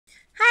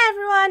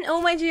everyone,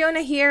 Oh My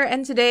Giona here,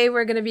 and today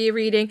we're going to be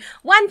reading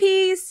One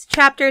Piece,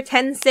 chapter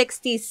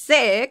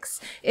 1066.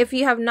 If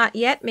you have not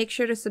yet, make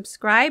sure to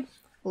subscribe,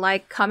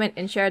 like, comment,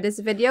 and share this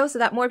video so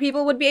that more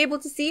people would be able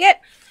to see it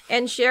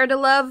and share the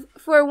love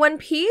for One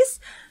Piece.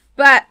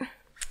 But,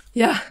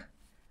 yeah,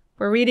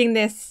 we're reading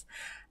this.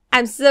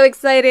 I'm so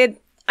excited.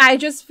 I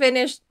just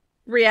finished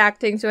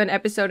reacting to an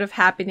episode of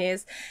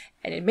Happiness,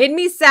 and it made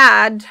me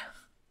sad.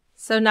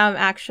 So now I'm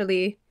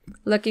actually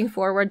looking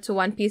forward to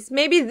One Piece.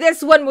 Maybe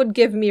this one would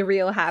give me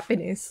real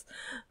happiness.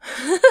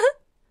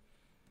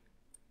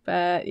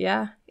 But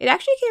yeah, it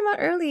actually came out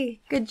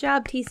early. Good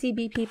job,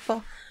 TCB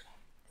people.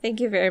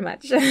 Thank you very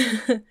much.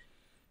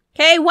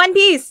 Okay, One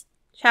Piece,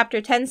 chapter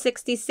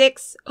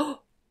 1066.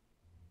 Oh,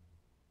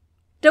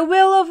 the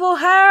Will of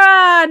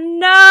O'Hara!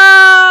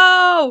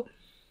 No!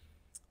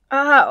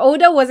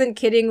 Oda wasn't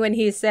kidding when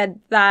he said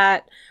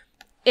that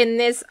in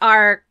this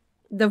arc,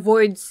 the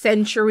Void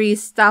Century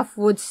stuff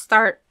would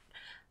start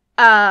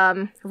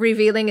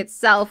revealing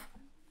itself.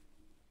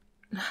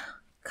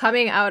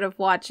 Coming out of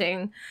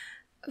watching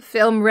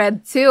Film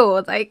Red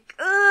 2, like,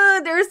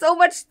 there's so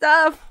much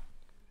stuff.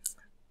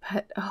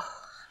 But,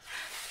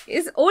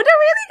 is Oda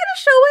really gonna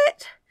show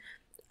it?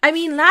 I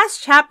mean,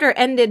 last chapter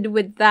ended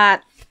with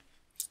that.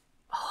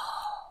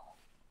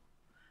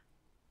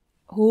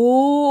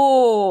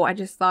 Oh, I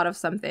just thought of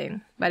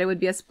something, but it would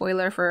be a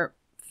spoiler for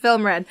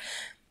Film Red.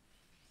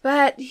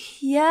 But,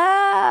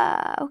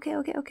 yeah. Okay.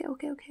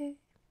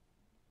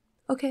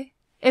 Okay.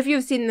 If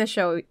you've seen the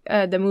show,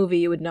 the movie,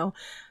 you would know.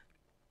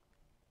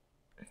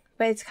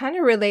 But it's kind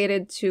of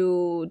related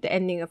to the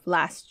ending of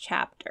last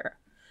chapter.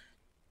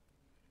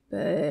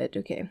 But,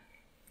 okay.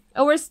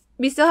 Oh,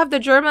 we still have the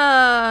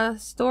Germa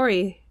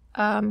story,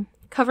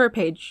 cover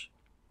page.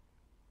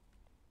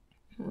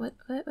 What?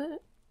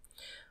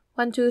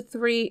 1, 2,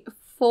 3,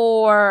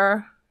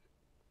 4.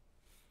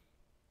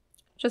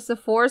 Just the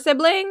 4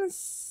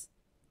 siblings?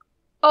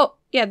 Oh,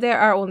 yeah, there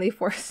are only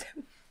 4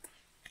 siblings.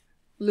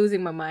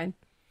 Losing my mind.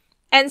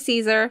 And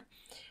Caesar.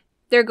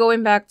 They're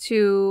going back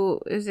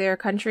to their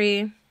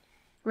country.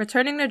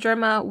 Returning to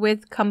Germa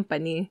with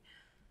company.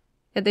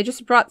 Yeah, they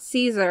just brought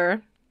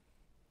Caesar.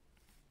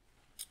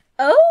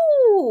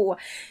 Oh!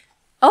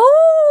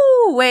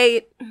 Oh,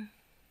 wait.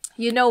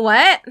 You know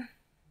what?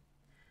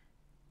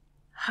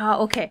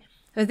 Okay.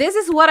 This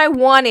is what I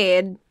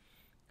wanted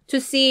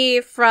to see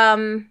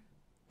from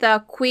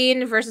the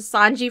Queen versus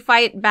Sanji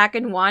fight back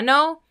in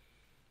Wano.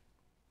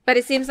 But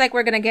it seems like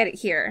we're gonna get it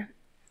here.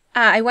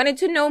 I wanted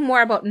to know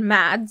more about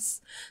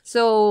Mads.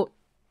 So,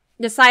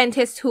 the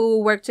scientists who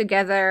work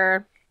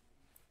together,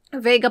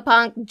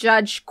 Vegapunk,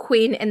 Judge,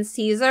 Queen, and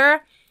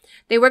Caesar,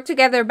 they worked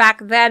together back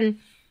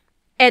then.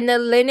 And the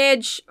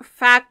lineage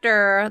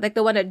factor, like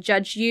the one that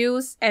Judge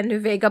used and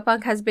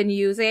Vegapunk has been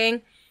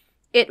using,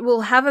 it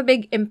will have a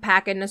big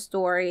impact in the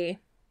story.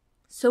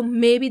 So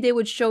maybe they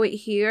would show it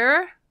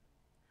here.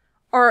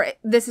 Or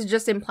this is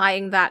just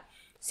implying that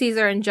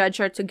Caesar and Judge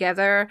are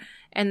together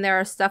and there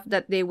are stuff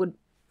that they would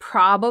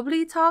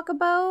probably talk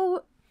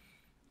about.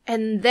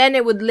 And then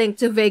it would link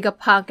to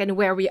Vegapunk and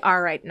where we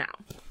are right now.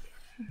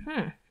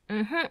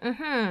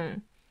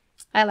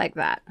 I like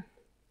that.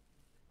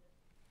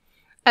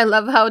 I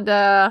love how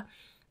the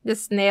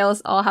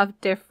snails all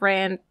have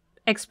different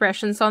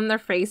expressions on their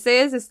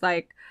faces. It's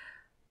like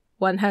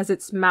one has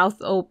its mouth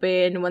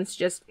open, one's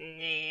just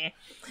and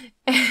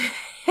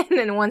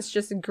then one's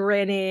just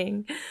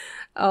grinning.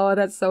 Oh,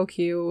 that's so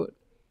cute.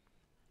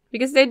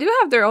 Because they do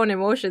have their own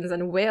emotions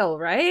and will,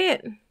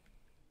 right?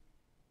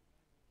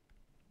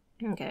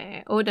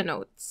 Okay, Oda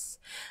notes.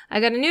 I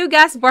got a new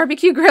gas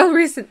barbecue grill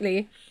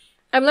recently.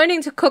 I'm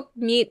learning to cook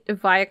meat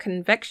via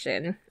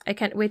convection. I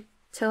can't wait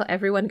till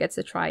everyone gets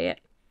to try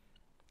it.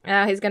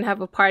 He's gonna have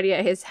a party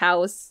at his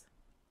house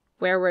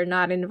where we're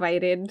not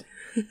invited.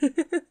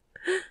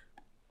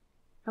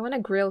 I want a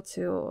grill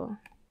too.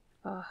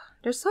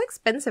 They're so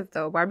expensive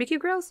though, barbecue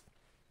grills.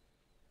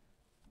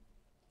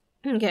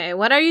 Okay,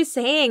 what are you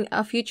saying?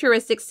 A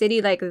futuristic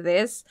city like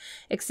this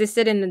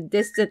existed in the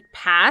distant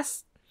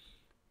past?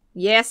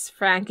 Yes,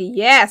 Frankie,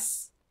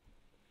 yes!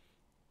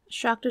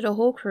 Shock to the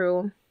whole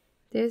crew.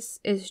 This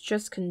is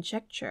just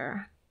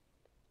conjecture.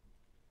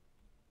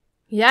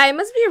 Yeah, it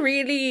must be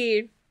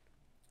really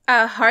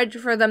hard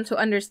for them to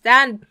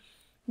understand.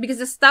 Because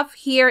the stuff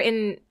here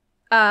in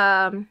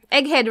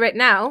Egghead right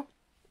now,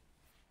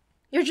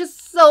 you're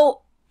just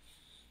so...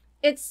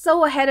 It's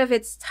so ahead of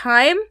its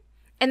time.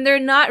 And they're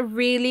not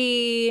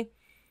really...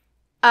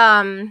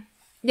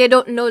 they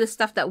don't know the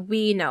stuff that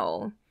we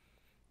know.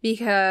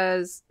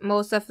 Because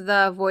most of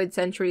the Void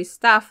Century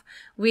stuff,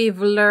 we've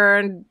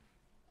learned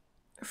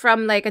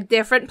from like a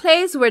different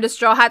place where the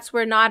Straw Hats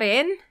were not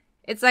in.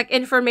 It's like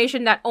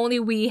information that only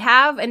we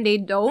have and they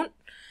don't.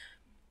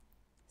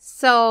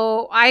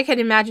 So I can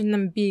imagine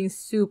them being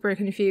super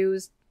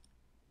confused.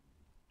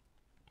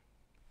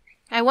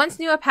 I once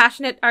knew a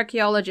passionate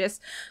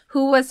archaeologist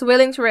who was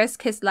willing to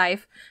risk his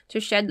life to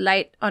shed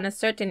light on a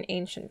certain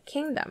ancient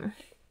kingdom.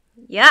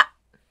 Yeah.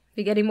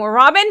 We getting more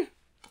Robin?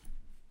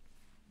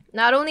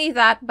 Not only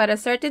that, but a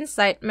certain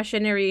site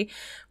machinery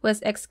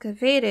was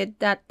excavated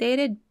that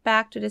dated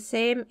back to the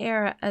same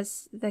era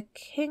as the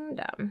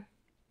kingdom.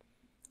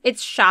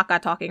 It's Shaka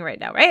talking right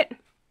now, right?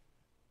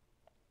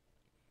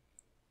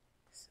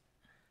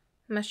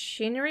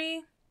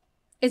 Machinery?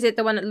 Is it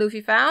the one that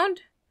Luffy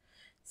found?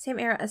 Same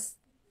era as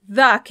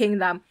the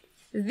kingdom.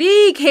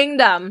 The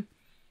kingdom!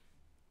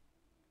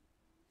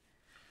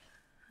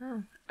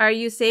 Oh. Are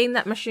you saying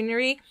that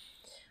machinery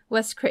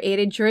was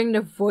created during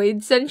the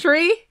Void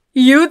Century?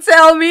 You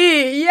tell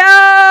me!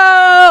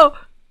 Yo!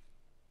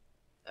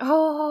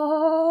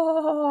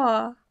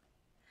 Oh!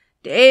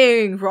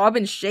 Dang,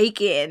 Robin's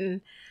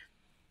shaking.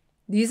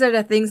 These are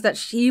the things that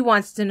she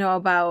wants to know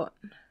about.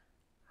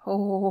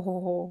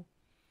 Oh.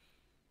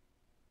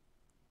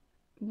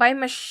 By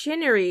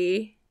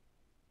machinery,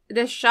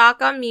 does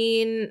Shaka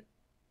mean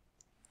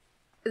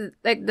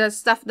like the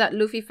stuff that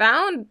Luffy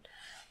found?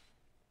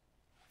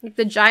 Like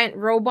the giant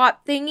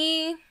robot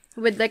thingy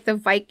with like the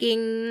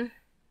Viking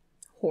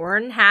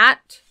horn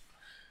hat.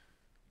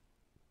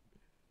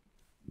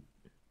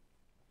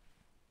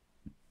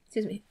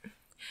 Excuse me.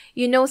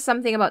 You know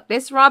something about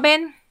this,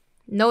 Robin?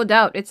 No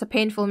doubt it's a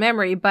painful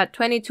memory, but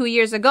 22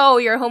 years ago,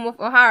 your home of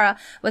Ohara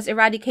was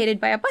eradicated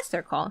by a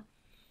buster call.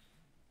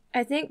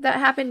 I think that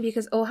happened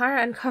because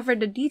Ohara uncovered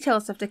the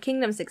details of the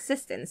kingdom's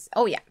existence.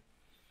 Oh yeah.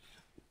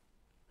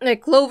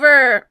 Like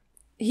Clover,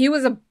 he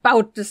was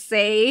about to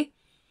say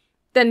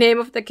the name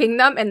of the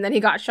kingdom and then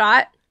he got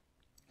shot.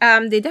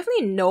 They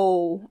definitely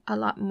know a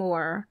lot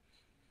more.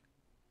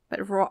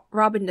 But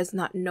Robin does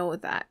not know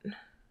that.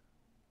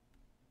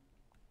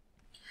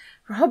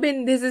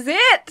 Robin, this is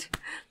it!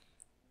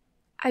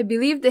 I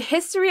believe the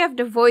history of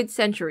the Void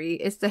Century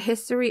is the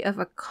history of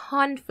a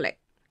conflict.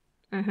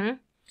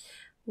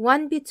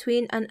 One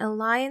between an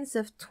alliance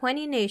of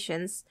 20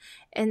 nations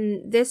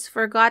and this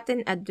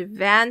forgotten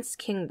advanced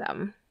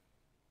kingdom.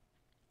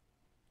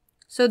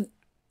 So,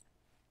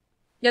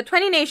 the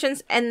 20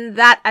 nations and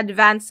that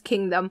advanced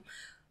kingdom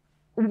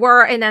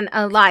were in an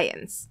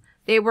alliance.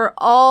 They were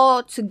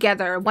all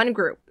together, one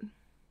group.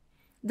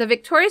 The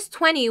victorious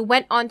 20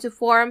 went on to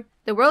form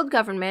the world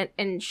government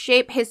and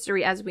shape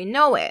history as we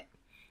know it.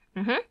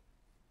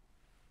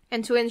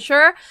 And to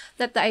ensure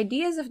that the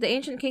ideas of the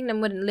ancient kingdom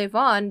wouldn't live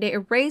on, they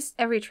erased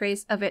every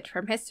trace of it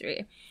from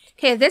history.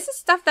 Okay, this is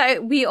stuff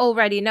that we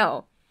already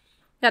know.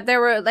 That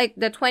there were like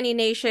the 20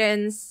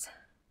 nations.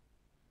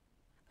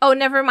 Oh,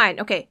 never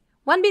mind. Okay,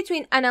 one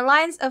between an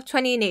alliance of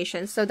 20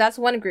 nations. So that's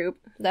one group,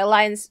 the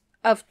alliance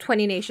of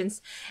 20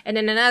 nations. And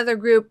then another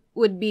group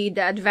would be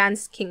the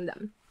advanced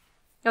kingdom.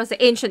 That was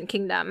the ancient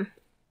kingdom.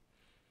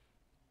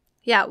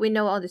 Yeah, we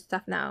know all this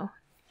stuff now.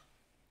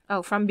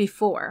 Oh, from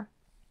before.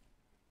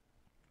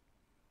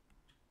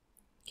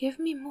 Give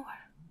me more.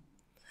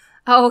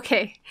 Oh,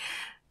 okay.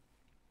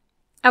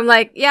 I'm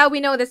like, yeah, we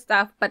know this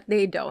stuff, but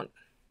they don't.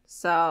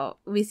 So,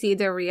 we see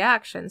their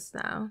reactions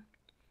now.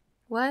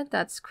 What?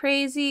 That's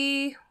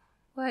crazy.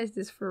 What is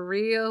this for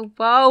real?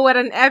 Whoa, what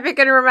an epic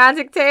and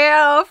romantic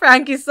tale.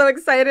 Frankie's so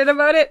excited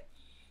about it.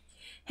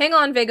 Hang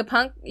on,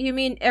 Vegapunk. You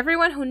mean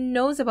everyone who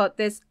knows about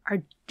this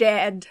are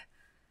dead?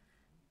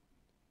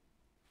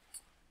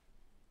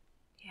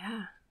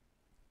 Yeah.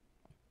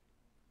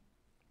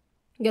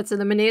 Gets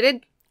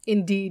eliminated?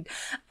 Indeed.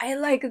 I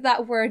like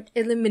that word,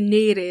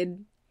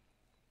 eliminated.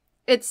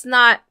 It's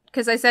not,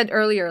 because I said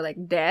earlier,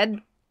 like,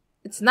 dead.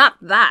 It's not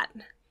that.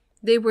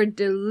 They were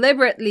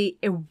deliberately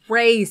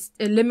erased,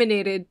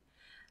 eliminated.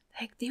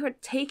 Like, they were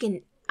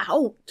taken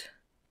out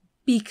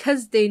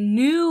because they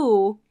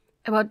knew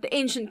about the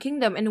ancient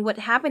kingdom and what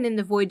happened in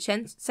the Void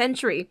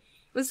Century.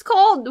 It was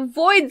called the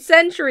Void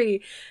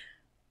Century.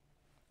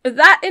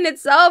 That in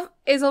itself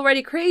is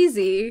already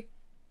crazy.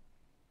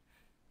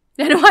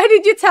 Then why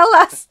did you tell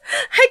us?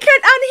 I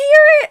can't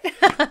unhear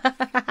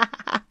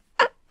it!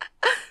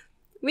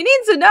 We need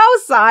to know,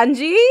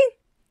 Sanji!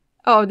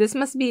 Oh, this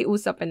must be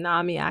Usopp and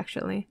Nami,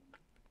 actually.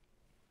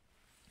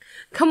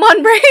 Come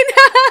on, brain!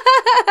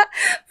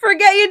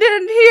 Forget you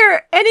didn't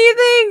hear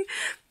anything!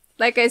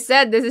 Like I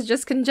said, this is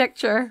just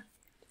conjecture.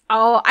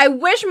 Oh, I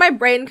wish my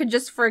brain could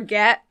just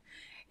forget.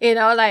 You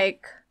know,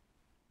 like...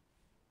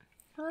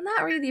 Well,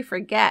 not really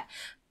forget,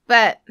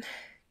 but...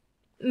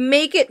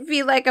 make it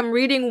feel like I'm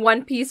reading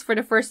One Piece for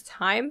the first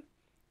time.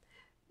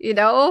 You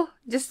know?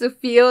 Just to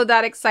feel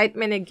that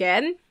excitement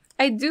again.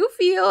 I do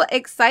feel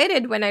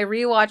excited when I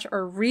rewatch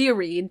or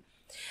reread.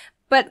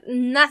 But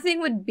nothing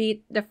would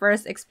beat the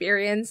first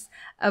experience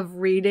of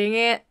reading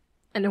it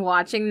and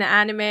watching the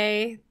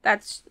anime.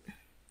 That's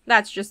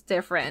just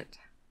different.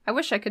 I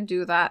wish I could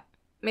do that.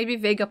 Maybe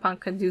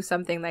Vegapunk could do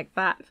something like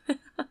that.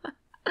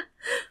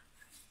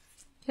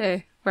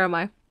 Okay, where am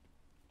I?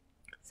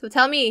 So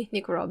tell me,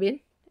 Nico Robin,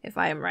 if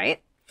I am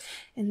right.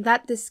 And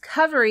that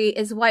discovery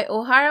is why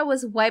Ohara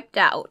was wiped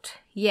out.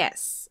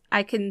 Yes.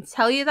 I can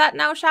tell you that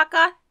now,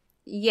 Shaka?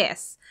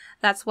 Yes.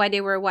 That's why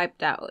they were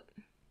wiped out.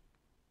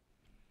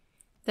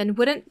 Then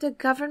wouldn't the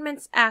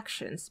government's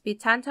actions be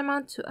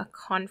tantamount to a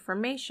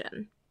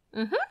confirmation?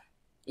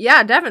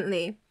 Yeah,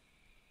 definitely.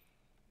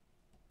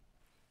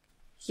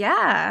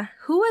 Yeah.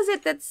 Who was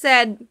it that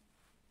said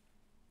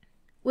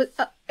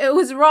it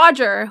was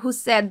Roger who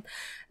said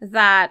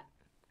that,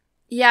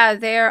 yeah,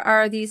 there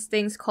are these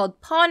things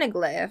called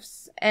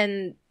poneglyphs,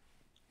 and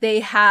they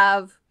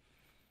have,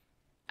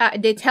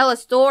 they tell a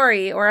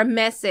story or a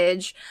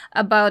message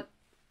about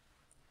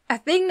a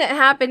thing that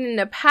happened in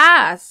the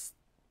past,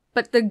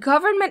 but the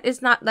government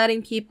is not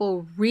letting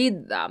people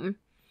read them.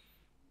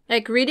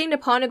 Like, reading the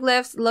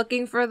poneglyphs,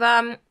 looking for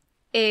them,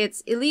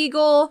 it's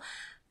illegal.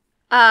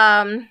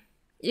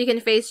 You can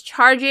face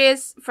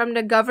charges from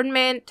the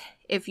government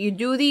if you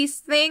do these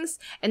things,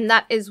 and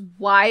that is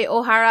why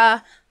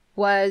Ohara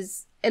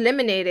was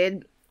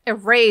eliminated,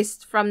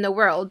 erased from the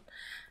world.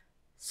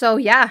 So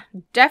yeah,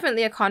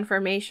 definitely a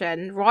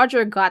confirmation.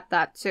 Roger got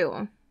that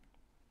too.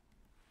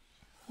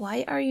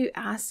 Why are you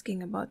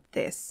asking about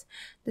this?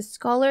 The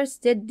scholars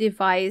did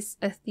devise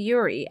a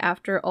theory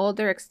after all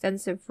their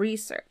extensive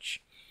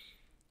research.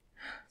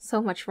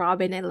 So much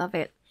Robin, I love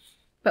it.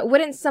 But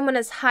wouldn't someone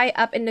as high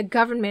up in the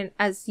government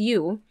as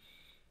you...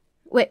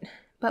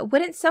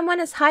 wouldn't someone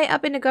as high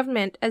up in the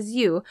government as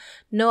you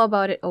know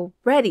about it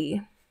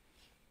already?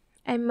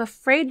 I'm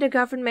afraid the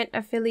government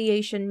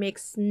affiliation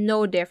makes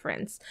no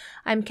difference.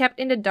 I'm kept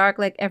in the dark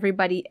like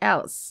everybody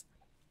else.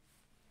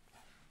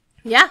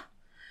 Yeah.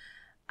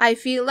 I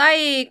feel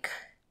like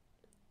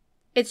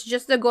it's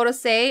just the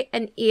Gorosei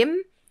and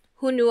Im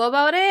who knew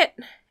about it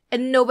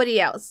and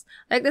nobody else.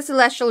 Like the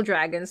celestial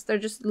dragons, they're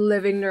just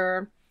living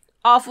their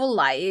awful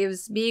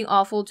lives, being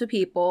awful to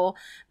people,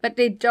 but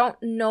they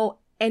don't know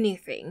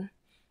anything.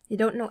 They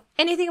don't know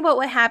anything about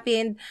what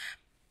happened.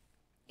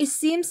 It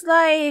seems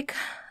like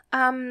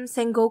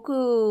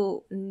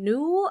Sengoku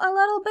knew a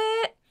little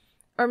bit,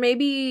 or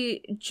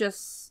maybe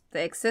just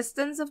the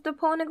existence of the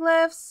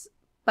poneglyphs,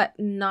 but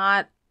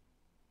not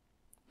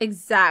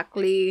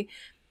exactly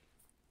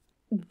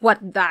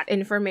what that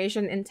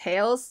information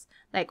entails.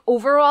 Like,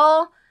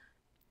 overall,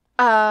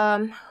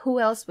 who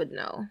else would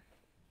know?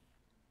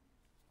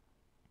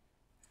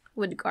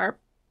 Would Garp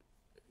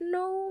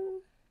know?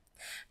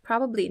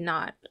 Probably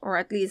not, or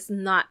at least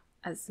not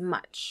as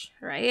much,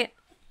 right?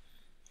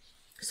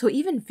 So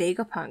even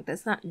Vegapunk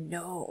does not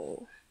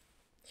know.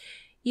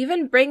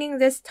 Even bringing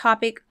this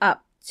topic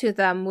up to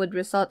them would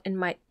result in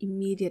my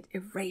immediate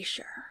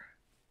erasure.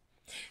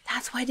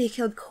 That's why they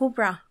killed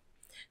Cobra.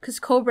 Because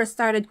Cobra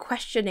started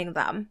questioning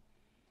them.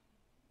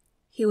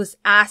 He was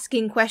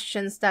asking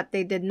questions that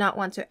they did not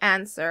want to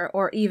answer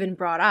or even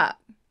brought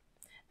up.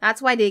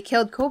 That's why they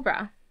killed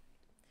Cobra.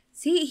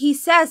 See, he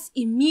says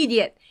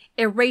immediate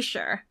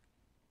erasure.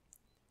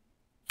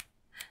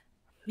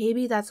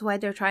 Maybe that's why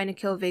they're trying to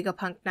kill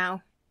Vegapunk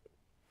now.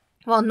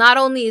 Well, not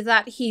only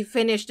that he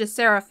finished the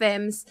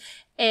Seraphims,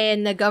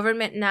 and the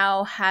government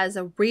now has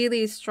a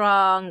really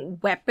strong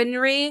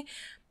weaponry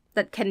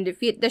that can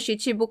defeat the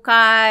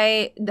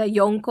Shichibukai, the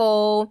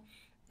Yonko.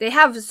 They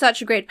have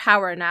such great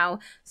power now,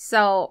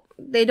 so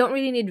they don't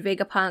really need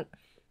Vegapunk.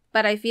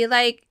 But I feel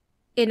like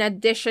in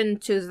addition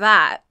to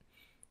that,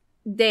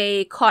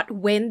 they caught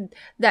wind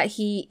that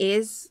he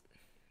is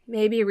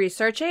maybe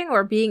researching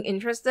or being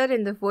interested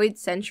in the Void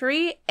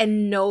Century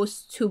and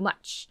knows too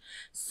much.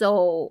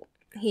 So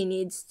he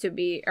needs to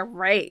be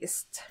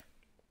erased.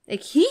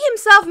 Like, he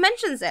himself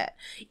mentions it.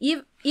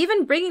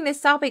 Even bringing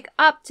this topic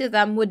up to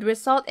them would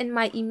result in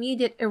my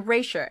immediate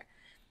erasure.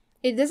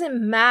 It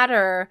doesn't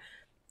matter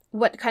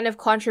what kind of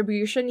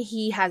contribution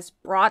he has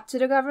brought to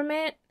the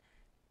government.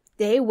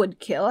 They would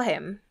kill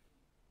him.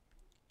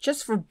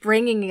 Just for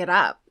bringing it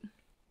up.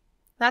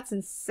 That's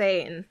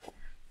insane.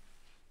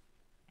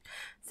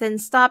 Then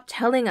stop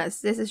telling us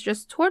this is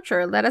just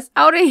torture. Let us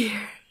out of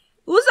here.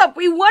 Usopp,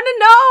 we want to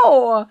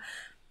know!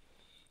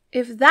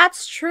 If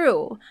that's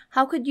true,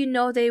 how could you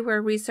know they were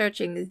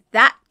researching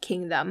that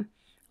kingdom?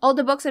 All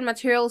the books and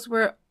materials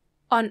were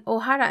on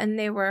Ohara, and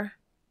they were...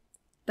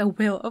 The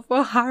will of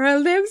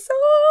Ohara lives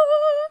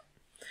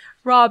on!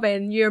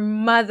 Robin, your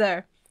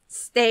mother,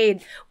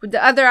 stayed with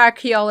the other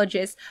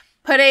archaeologists,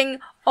 putting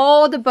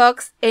all the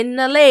books in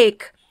the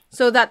lake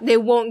so that they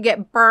won't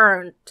get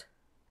burnt.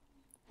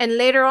 And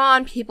later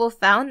on, people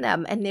found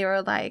them, and they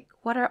were like,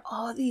 what are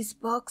all these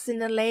books in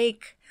the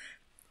lake?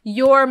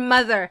 Your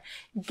mother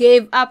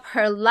gave up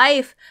her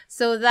life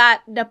so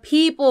that the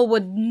people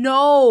would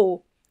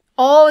know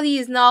all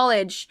these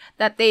knowledge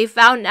that they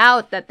found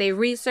out, that they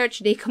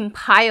researched, they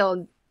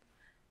compiled.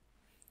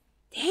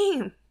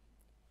 Damn.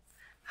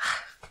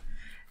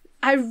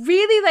 I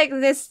really like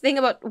this thing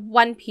about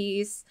One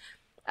Piece.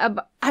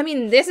 I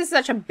mean, this is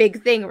such a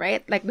big thing,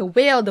 right? Like the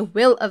will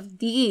of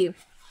the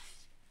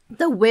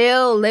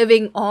will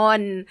living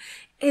on.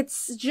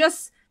 It's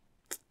just,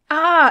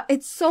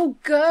 it's so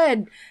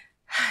good.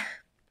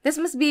 This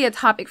must be a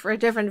topic for a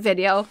different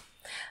video.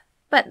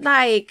 But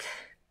like,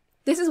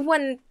 this is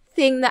one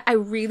thing that I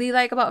really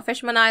like about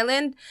Fishman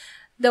Island.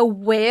 The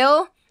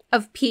will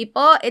of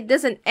people, it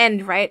doesn't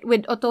end, right?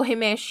 With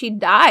Otohime, she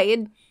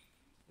died.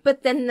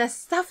 But then the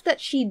stuff that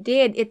she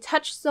did, it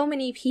touched so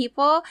many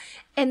people.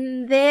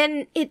 And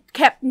then it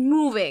kept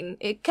moving.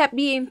 It kept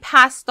being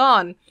passed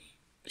on.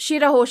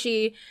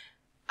 Shirahoshi,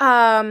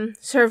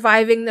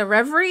 surviving the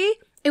reverie.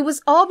 It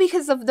was all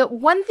because of the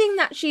one thing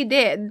that she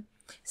did.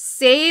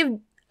 saved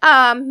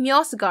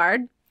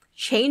Mjosgard,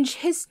 changed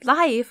his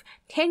life.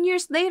 10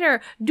 years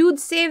later, dude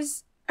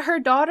saves her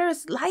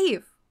daughter's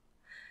life.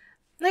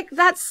 Like,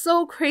 that's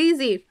so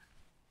crazy.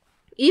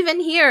 Even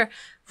here,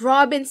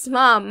 Robin's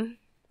mom,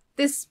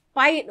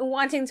 despite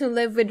wanting to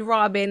live with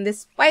Robin,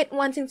 despite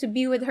wanting to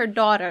be with her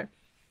daughter,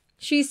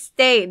 she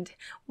stayed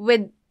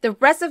with the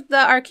rest of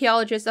the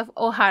archaeologists of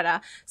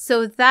Ohara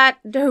so that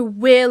their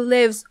will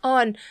lives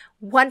on,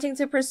 wanting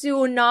to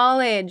pursue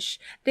knowledge.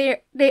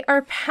 They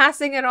are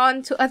passing it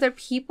on to other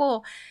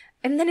people.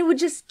 And then it would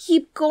just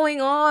keep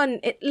going on.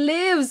 It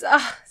lives.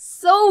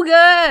 So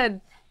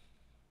good.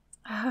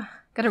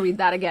 Gotta read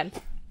that again.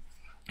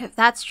 If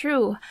that's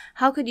true,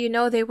 how could you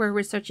know they were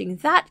researching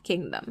that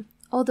kingdom?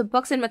 All the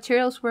books and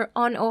materials were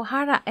on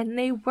Ohara, and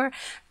they were...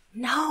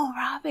 No,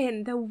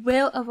 Robin, the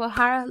will of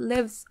Ohara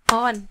lives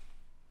on.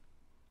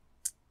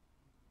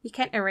 You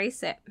can't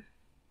erase it.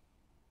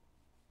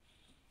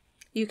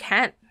 You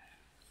can't.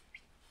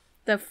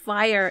 The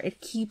fire,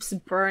 it keeps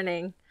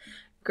burning.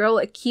 Girl,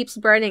 it keeps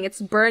burning.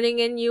 It's burning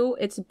in you.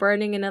 It's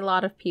burning in a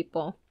lot of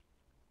people.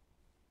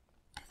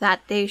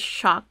 That day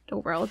shocked the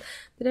world.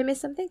 Did I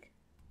miss something?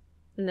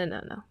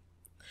 No.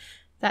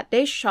 That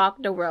day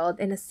shocked the world.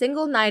 In a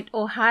single night,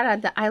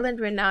 Ohara, the island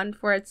renowned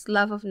for its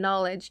love of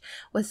knowledge,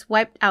 was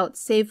wiped out,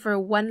 save for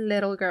one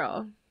little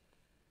girl.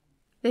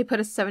 They put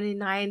a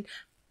 79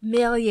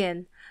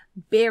 million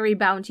berry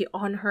bounty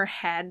on her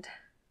head.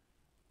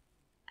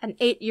 An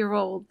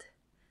 8-year-old.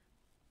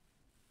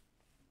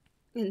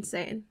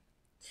 Insane.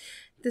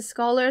 The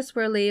scholars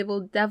were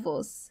labeled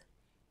devils,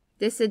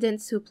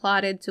 dissidents who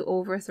plotted to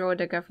overthrow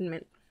the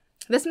government.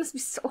 This must be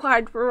so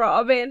hard for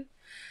Robin.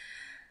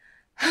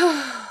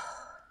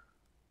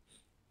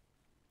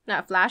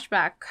 That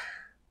flashback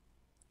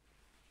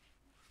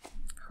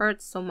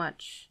hurts so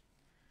much.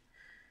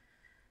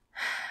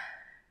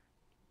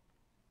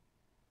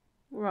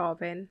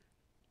 Robin.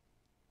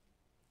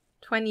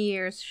 20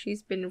 years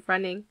she's been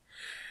running.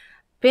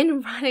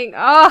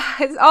 Oh,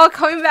 it's all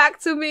coming back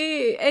to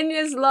me.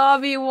 Enya's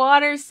Lobby,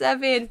 Water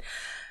 7.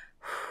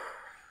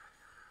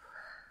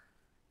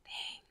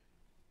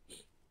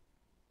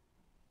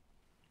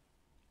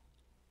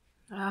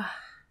 Dang.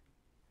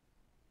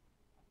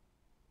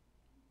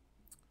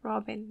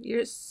 Robin,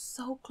 you're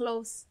so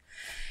close.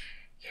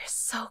 You're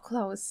so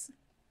close.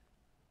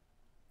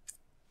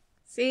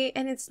 See,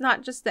 and it's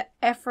not just the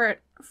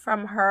effort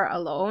from her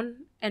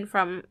alone and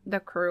from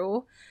the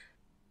crew,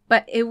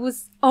 but it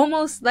was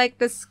almost like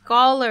the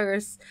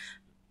scholars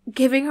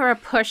giving her a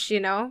push,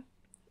 you know?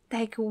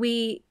 Like,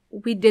 we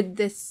did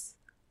this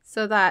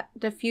so that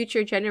the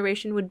future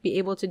generation would be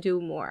able to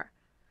do more.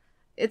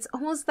 It's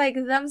almost like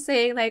them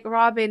saying, like,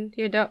 Robin,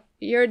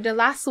 you're the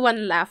last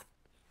one left.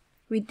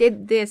 We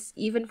did this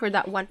even for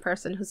that one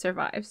person who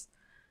survives.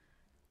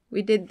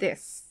 We did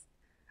this.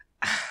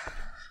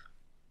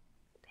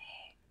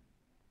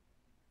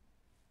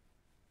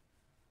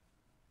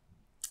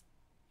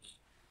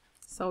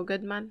 So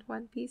good, man.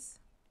 One Piece.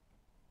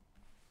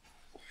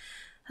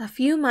 A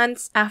few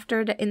months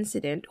after the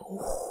incident,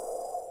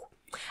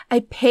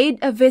 I paid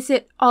a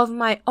visit of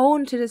my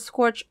own to the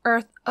scorched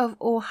earth of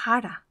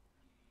Ohara.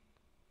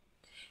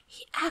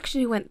 He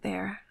actually went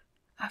there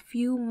a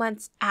few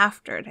months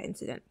after the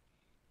incident.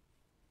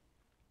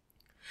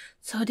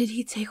 So did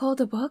he take all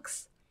the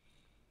books?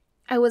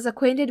 I was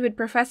acquainted with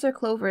Professor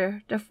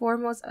Clover, the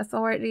foremost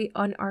authority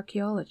on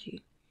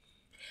archaeology.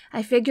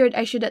 I figured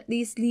I should at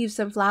least leave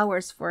some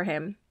flowers for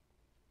him.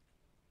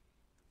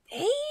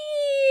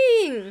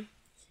 Dang!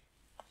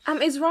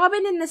 Is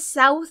Robin in the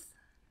south?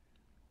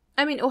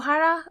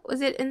 Ohara,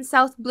 was it in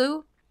South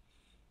Blue?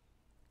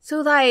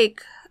 So,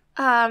 like,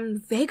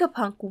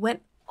 Vegapunk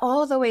went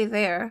all the way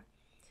there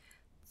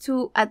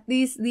to at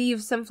least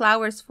leave some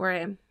flowers for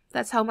him.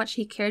 That's how much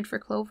he cared for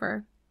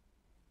Clover.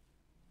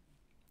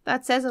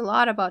 That says a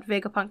lot about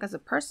Vegapunk as a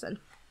person.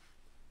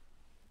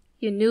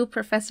 You knew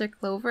Professor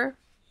Clover?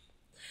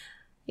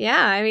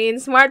 Yeah,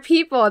 smart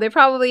people. They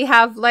probably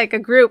have, like, a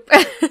group.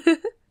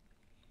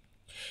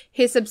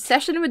 His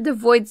obsession with the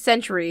Void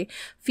Century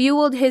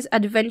fueled his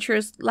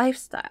adventurous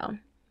lifestyle.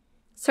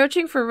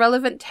 Searching for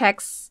relevant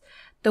texts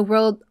the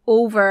world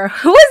over.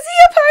 Was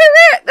he a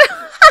pirate?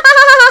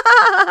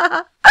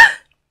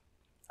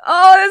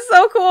 Oh, that's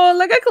so cool.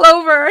 Look at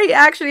Clover. He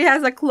actually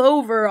has a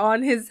clover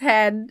on his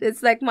head.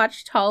 It's like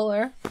much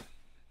taller.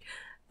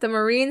 The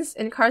Marines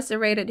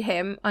incarcerated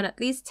him on at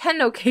least 10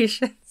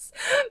 occasions.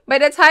 By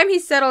the time he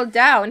settled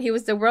down, he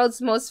was the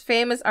world's most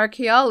famous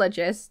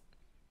archaeologist.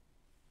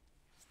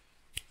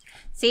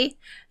 See,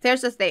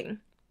 there's the thing.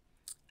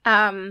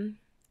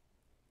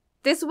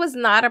 This was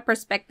not a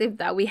perspective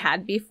that we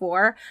had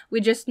before. We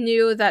just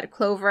knew that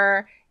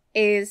Clover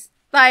is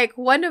like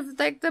one of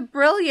like the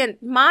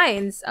brilliant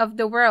minds of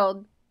the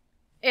world.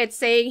 It's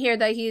saying here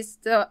that he's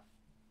the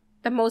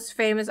most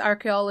famous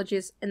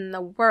archaeologist in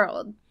the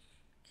world.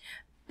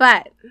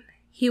 But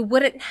he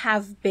wouldn't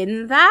have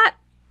been that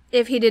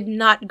if he did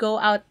not go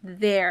out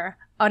there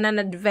on an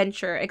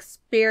adventure,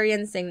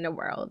 experiencing the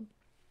world.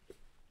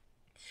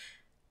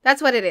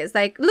 That's what it is.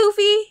 Like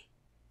Luffy,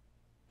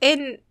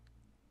 in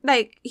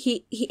like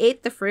he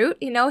ate the fruit,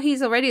 you know,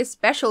 he's already a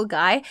special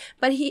guy,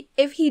 but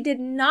if he did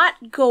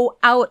not go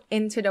out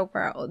into the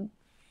world,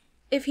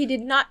 if he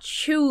did not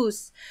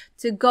choose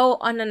to go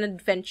on an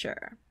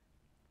adventure,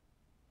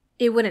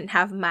 it wouldn't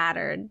have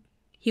mattered.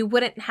 He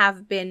wouldn't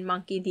have been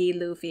Monkey D.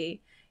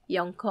 Luffy,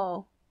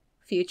 Yonko,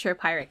 future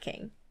Pirate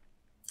King.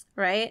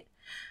 Right?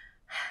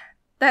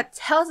 That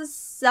tells us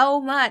so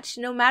much.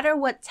 No matter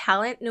what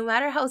talent, no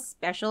matter how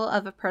special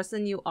of a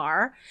person you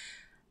are,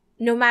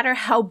 no matter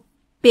how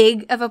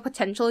big of a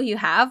potential you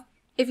have,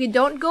 if you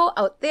don't go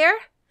out there,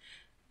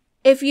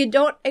 if you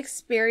don't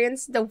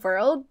experience the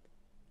world,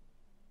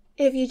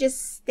 if you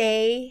just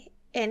stay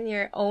in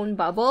your own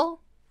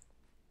bubble,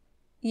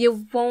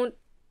 you won't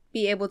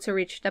be able to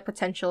reach the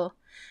potential.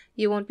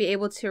 You won't be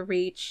able to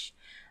reach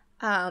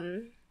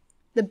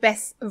the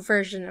best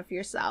version of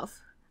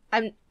yourself.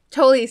 I'm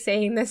totally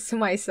saying this to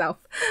myself.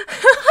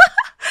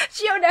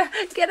 Giona,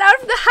 get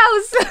out of the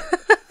house!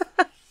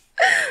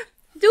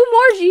 Do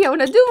more,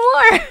 Giona, do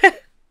more!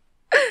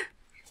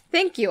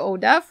 Thank you,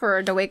 Oda,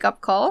 for the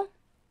wake-up call.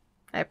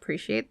 I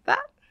appreciate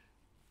that.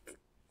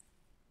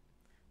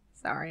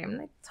 Sorry, I'm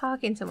like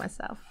talking to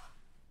myself.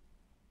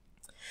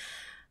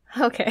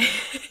 Okay.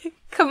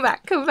 Come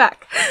back.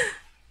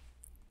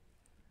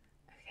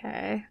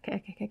 Okay.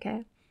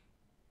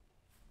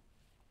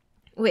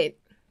 Wait.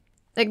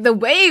 Like, the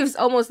waves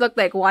almost look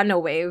like Wano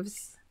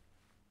waves.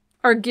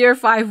 Or Gear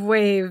 5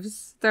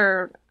 waves.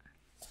 They're...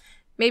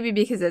 Maybe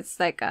because it's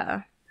like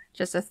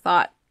just a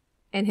thought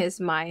in his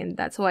mind.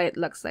 That's why it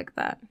looks like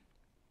that.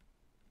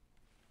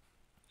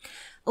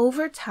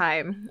 Over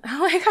time. Oh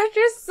my gosh,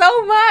 there's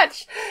so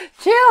much!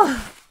 Chill!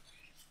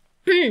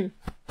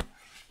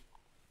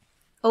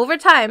 Over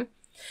time,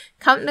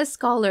 countless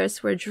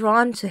scholars were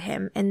drawn to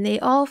him, and they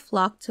all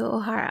flocked to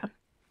Ohara.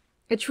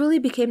 It truly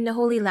became the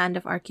holy land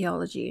of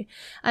archaeology.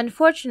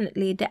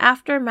 Unfortunately, the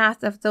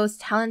aftermath of those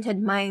talented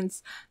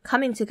minds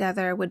coming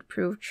together would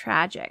prove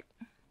tragic.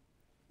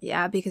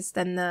 Yeah, because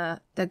then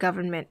the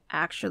government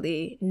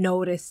actually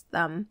noticed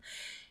them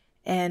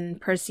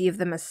and perceived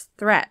them as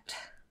threat,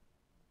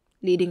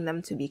 leading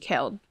them to be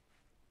killed.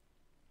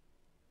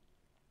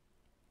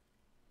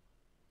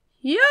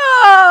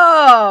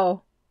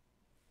 Yo!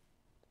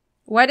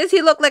 Why does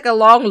he look like a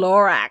long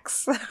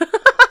Lorax?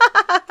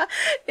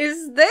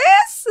 Is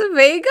this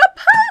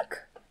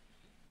Vegapunk?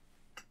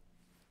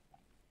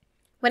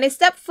 When I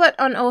stepped foot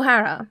on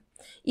Ohara,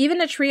 even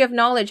the tree of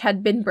knowledge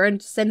had been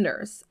burned to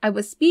cinders. I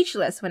was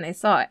speechless when I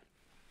saw it.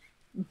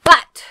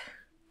 But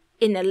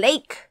in the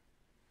lake,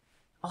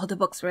 all the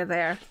books were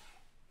there.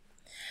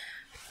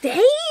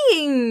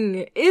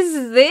 Dang!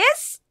 Is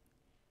this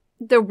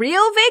the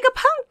real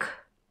Vegapunk?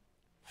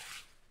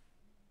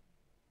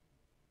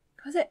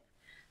 Was it?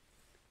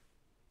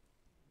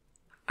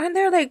 Aren't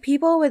there like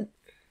people with...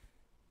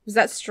 Was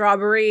that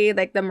Strawberry,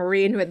 like the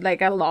marine with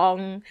like a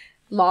long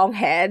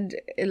head?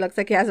 It looks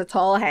like he has a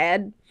tall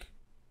head.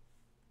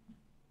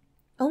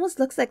 Almost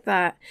looks like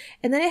that.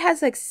 And then it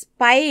has like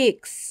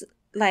spikes,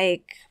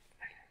 like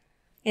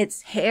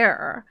its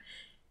hair.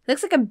 It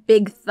looks like a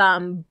big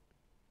thumb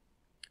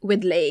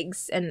with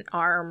legs and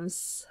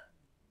arms.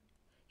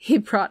 He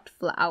brought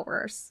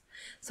flowers.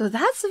 So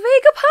that's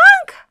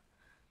Vegapunk!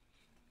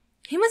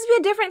 He must be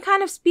a different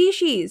kind of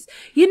species.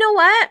 You know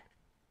what?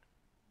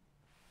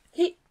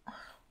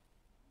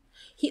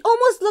 He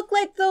almost looked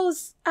like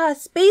those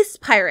space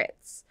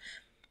pirates.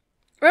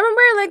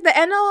 Remember, like, the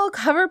NL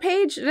cover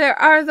page? There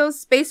are those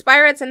space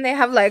pirates and they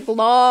have, like,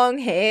 long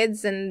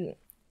heads, and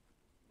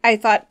I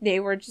thought they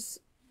were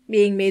just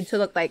being made to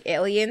look like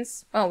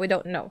aliens. Well, we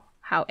don't know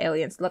how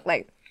aliens look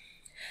like.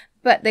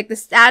 But, like, the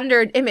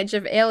standard image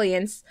of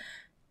aliens,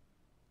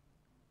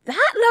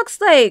 that looks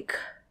like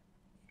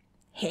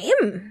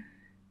him.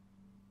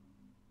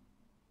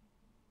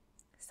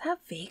 Is that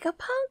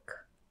Vegapunk?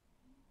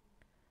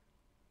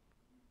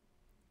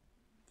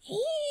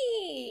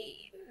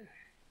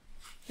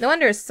 No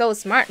wonder he's so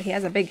smart. He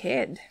has a big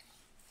head.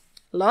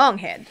 Long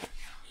head.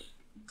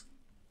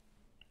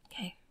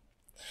 Okay.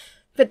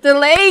 But the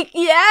lake,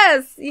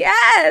 yes!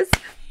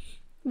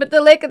 But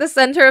the lake at the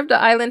center of the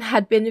island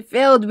had been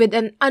filled with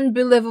an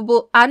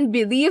unbelievable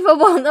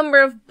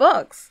number of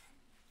books.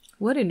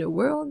 What in the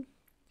world?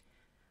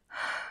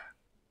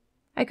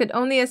 I could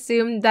only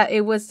assume that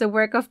it was the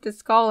work of the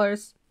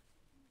scholars.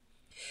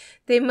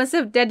 They must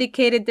have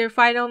dedicated their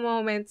final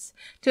moments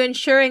to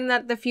ensuring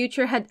that the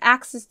future had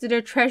access to their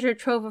treasure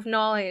trove of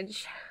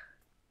knowledge.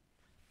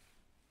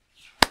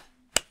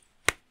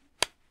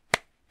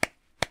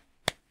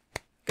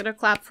 Gonna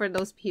clap for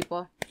those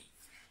people.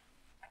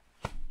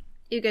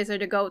 You guys are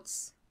the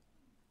goats.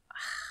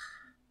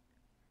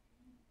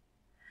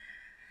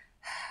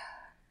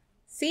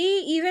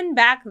 See, even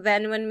back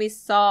then when we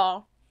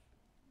saw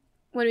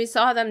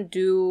them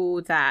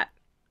do that,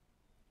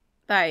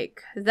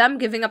 like, them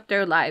giving up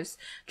their lives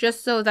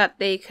just so that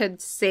they could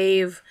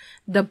save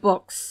the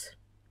books.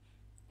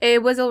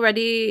 It was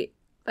already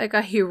like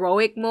a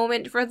heroic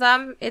moment for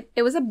them.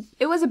 It was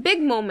a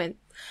big moment.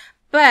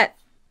 But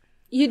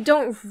you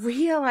don't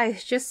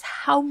realize just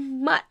how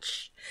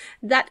much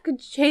that could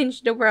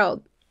change the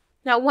world.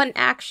 Not one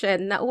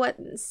action, not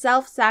one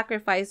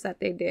self-sacrifice that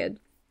they did.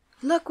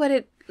 Look what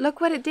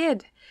it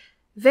did.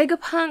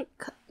 Vegapunk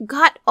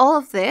got all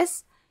of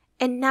this,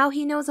 and now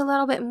he knows a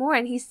little bit more,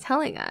 and he's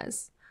telling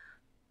us.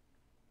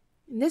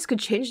 This could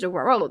change the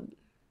world.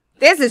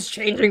 This is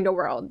changing the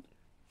world.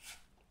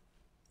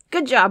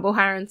 Good job,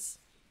 O'Harans.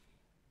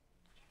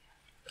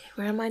 Okay,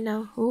 where am I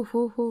now?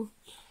 Ooh.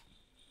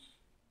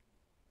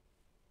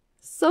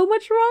 So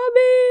much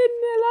Robin!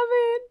 I love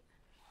it.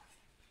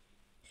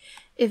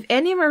 If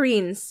any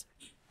Marines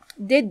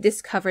did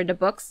discover the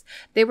books,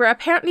 they were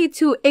apparently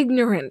too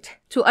ignorant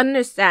to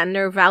understand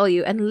their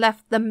value and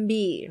left them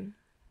be.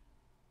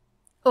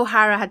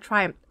 O'Hara had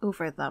triumphed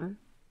over them.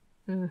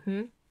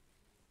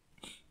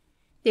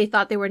 They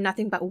thought they were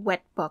nothing but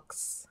wet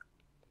books.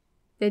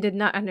 They did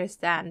not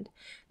understand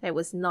that it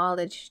was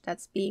knowledge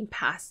that's being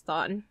passed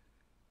on.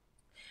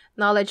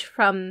 Knowledge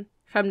from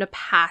the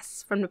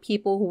past, from the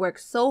people who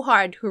worked so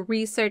hard, who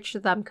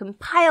researched them,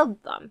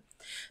 compiled them,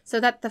 so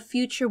that the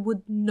future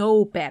would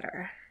know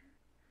better.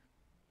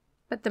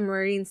 But the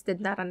Marines did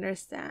not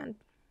understand.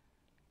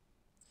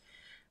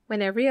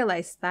 When I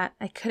realized that,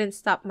 I couldn't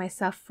stop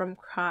myself from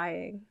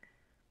crying.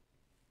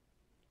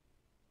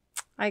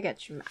 I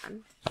get you,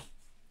 man.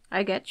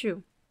 I get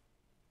you.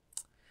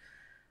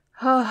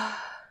 Oh,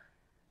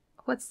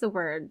 what's the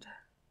word?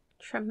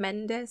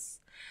 Tremendous?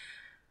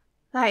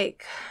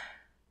 Like,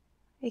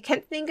 I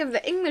can't think of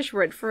the English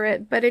word for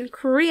it, but in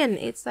Korean,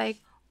 it's like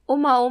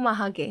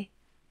어마어마하게.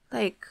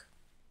 Like,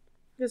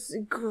 just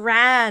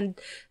grand.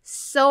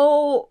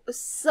 So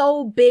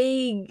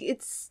big.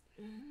 It's,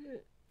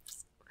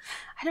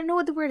 I don't know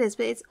what the word is,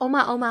 but it's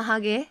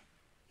어마어마하게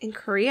in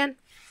Korean.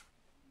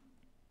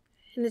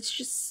 And it's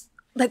just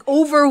like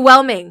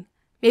overwhelming.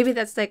 Maybe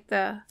that's like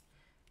the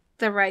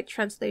right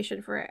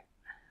translation for it.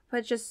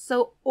 But just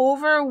so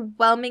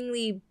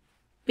overwhelmingly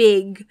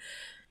big.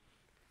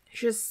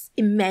 Just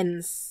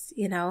immense,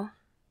 you know?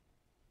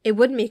 It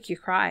would make you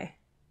cry.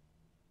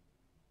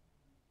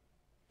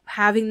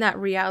 Having that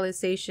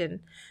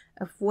realization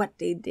of what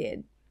they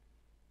did.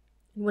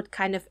 And what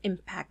kind of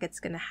impact it's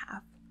gonna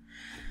have.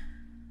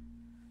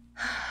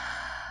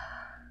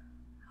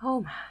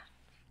 Oh man.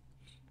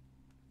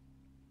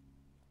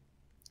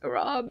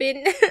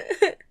 Robin.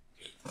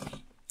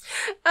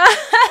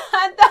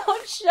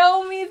 Don't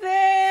show me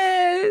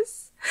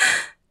this.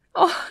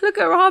 Oh, look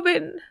at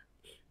Robin.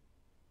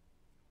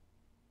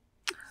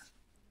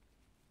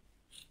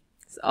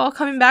 It's all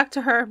coming back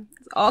to her.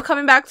 It's all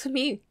coming back to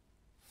me.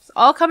 It's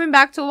all coming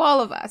back to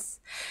all of us.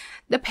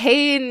 The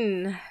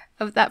pain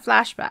of that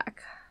flashback.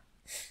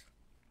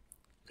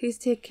 Please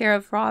take care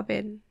of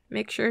Robin.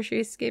 Make sure she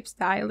escapes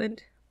the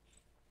island.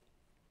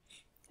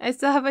 I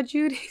still have a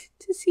duty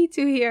to see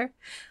to here.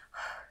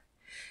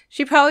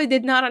 She probably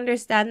did not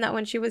understand that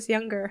when she was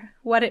younger,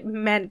 what it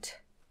meant.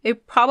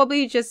 It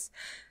probably just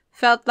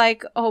felt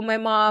like, oh, my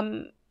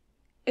mom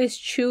is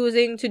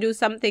choosing to do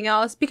something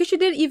else because she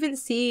didn't even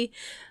see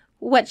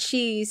what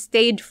she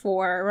stayed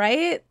for,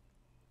 right?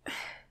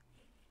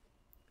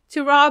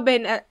 To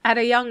Robin, at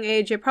a young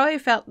age, it probably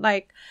felt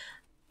like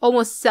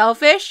almost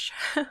selfish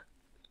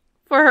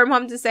for her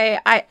mom to say,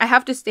 I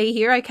have to stay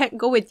here. I can't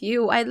go with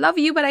you. I love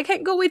you, but I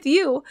can't go with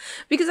you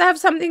because I have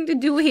something to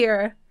do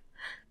here.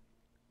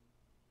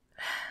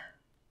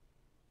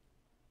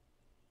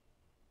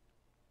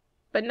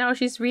 But now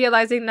she's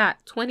realizing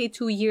that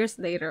 22 years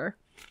later.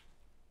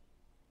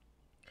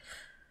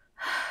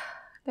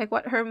 Like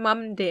what her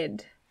mom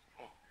did.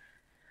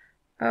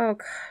 Oh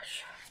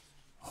gosh.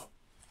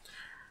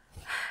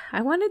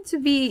 I wanted to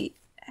be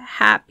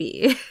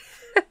happy.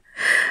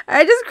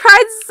 I just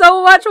cried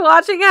so much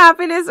watching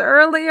Happiness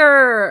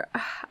earlier.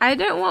 I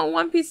didn't want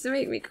One Piece to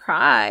make me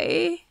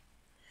cry.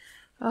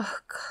 Oh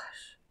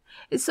gosh.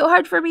 It's so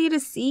hard for me to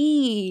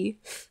see.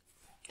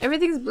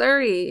 Everything's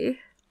blurry.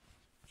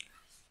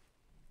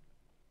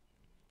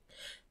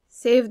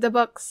 Save the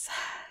books.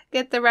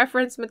 Get the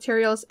reference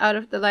materials out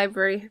of the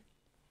library.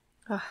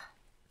 Oh.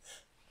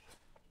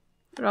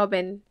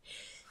 Robin,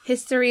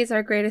 history is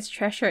our greatest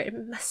treasure. It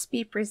must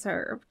be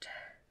preserved.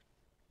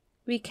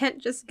 We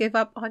can't just give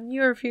up on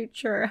your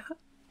future.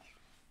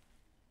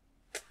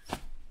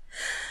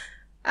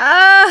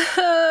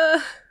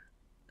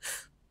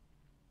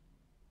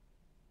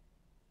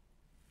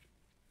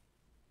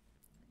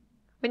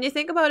 When you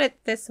think about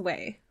it this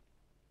way,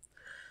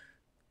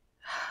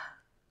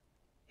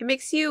 it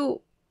makes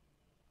you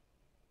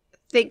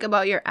think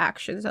about your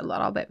actions a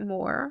little bit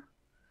more.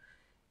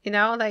 You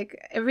know, like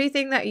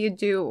everything that you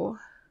do,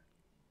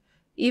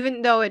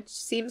 even though it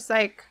seems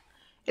like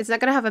it's not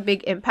going to have a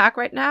big impact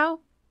right now,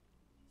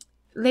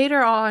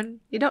 later on,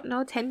 you don't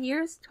know, 10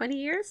 years, 20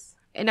 years,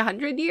 in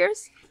 100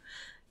 years,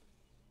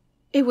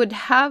 it would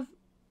have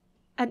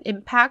an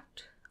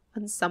impact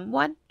on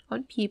someone,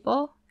 on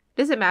people.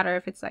 Doesn't matter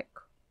if it's like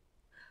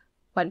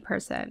one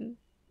person,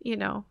 you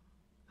know,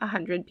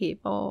 100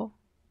 people,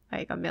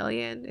 like 1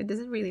 million. It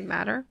doesn't really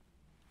matter.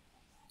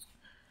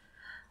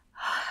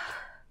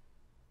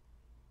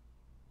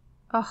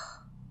 Oh,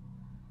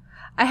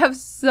 I have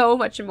so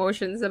much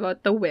emotions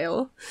about the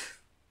will.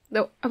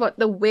 About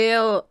the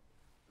will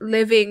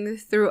living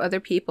through other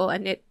people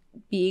and it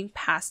being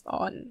passed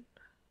on.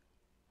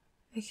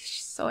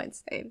 It's so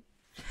insane.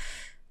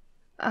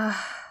 I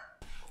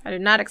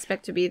did not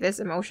expect to be this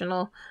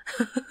emotional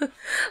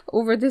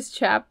over this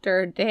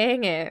chapter.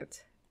 Dang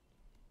it.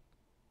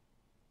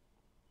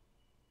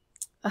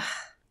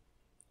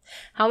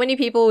 How many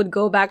people would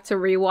go back to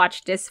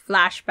rewatch this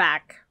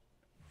flashback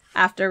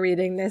after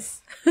reading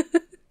this?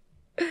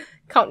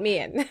 Count me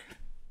in.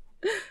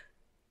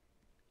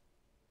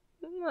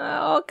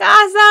 Oh,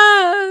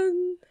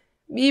 Kazan!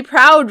 Be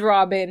proud,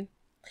 Robin.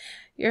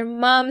 Your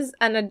mom's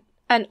an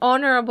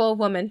honorable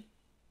woman.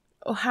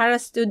 O'Hara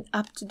stood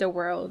up to the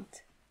world.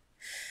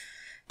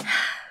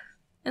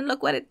 And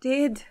look what it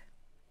did.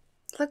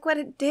 Look what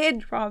it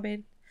did,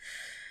 Robin.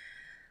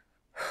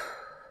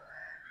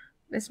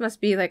 This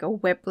must be like a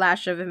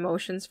whiplash of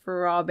emotions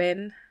for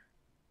Robin.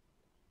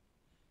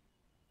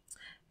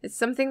 It's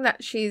something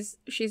that she's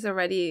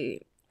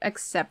already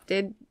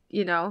accepted,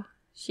 you know.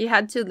 She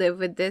had to live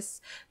with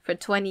this for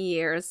 20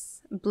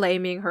 years,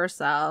 blaming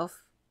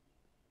herself.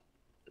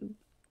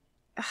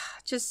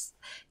 Just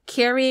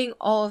carrying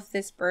all of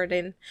this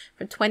burden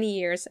for 20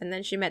 years, and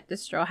then she met the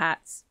Straw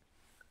Hats.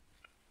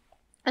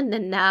 And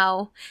then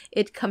now,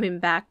 it coming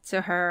back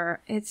to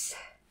her. It's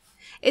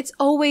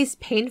always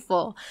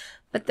painful,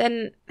 but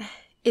then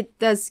it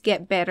does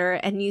get better,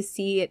 and you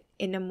see it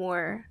in a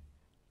more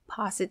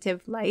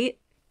positive light.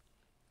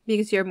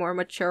 Because you're more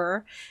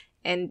mature,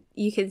 and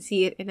you can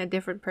see it in a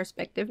different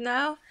perspective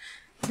now.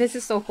 This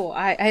is so cool.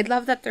 I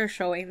love that they're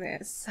showing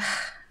this.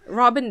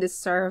 Robin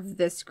deserved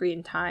this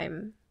screen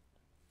time.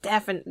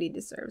 Definitely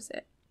deserves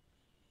it.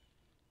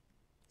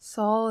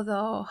 So,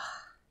 though.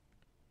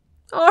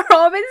 Oh,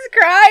 Robin's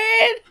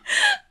crying!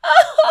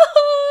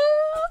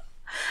 Oh,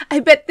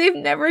 I bet they've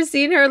never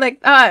seen her like...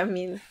 I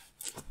mean,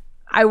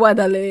 I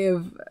wanna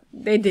live.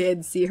 They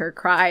did see her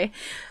cry.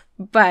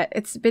 But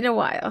it's been a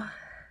while.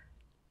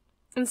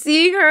 And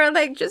seeing her,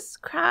 like,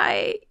 just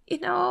cry, you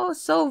know,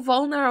 so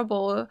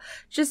vulnerable.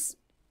 Just...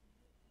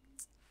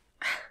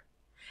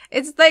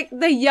 It's like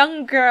the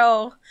young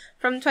girl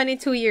from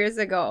 22 years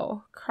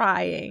ago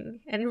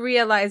crying and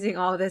realizing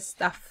all this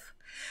stuff.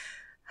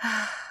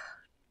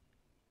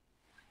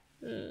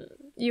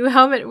 You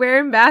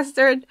helmet-wearing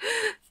bastard.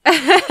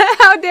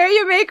 How dare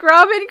you make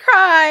Robin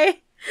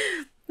cry?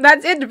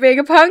 That's it,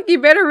 Vegapunk.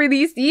 You better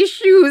release these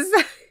shoes.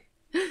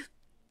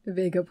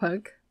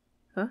 Vegapunk.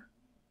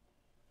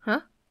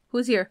 Huh?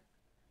 Who's here?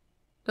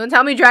 Don't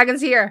tell me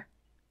Dragon's here.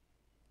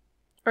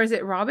 Or is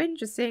it Robin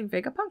just saying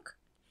Vegapunk?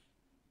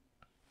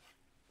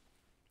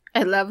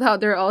 I love how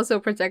they're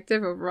also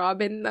protective of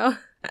Robin, though.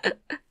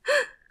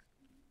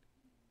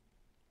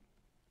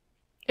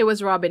 It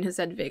was Robin who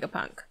said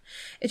Vegapunk.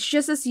 It's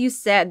just as you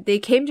said, they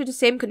came to the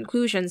same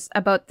conclusions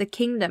about the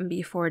kingdom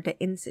before the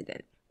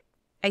incident.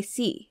 I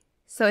see.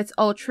 So it's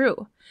all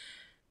true.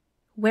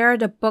 Where are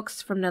the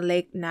books from the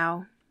lake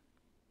now?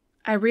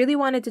 I really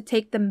wanted to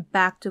take them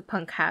back to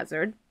Punk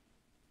Hazard,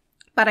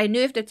 but I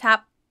knew if the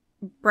tap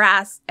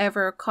brass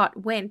ever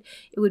caught wind,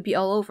 it would be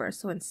all over.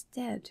 So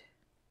instead...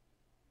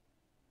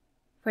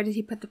 Where did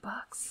he put the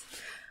books?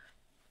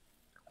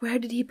 Where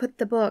did he put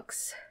the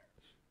books?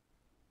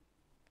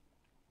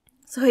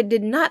 So he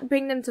did not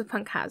bring them to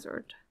Punk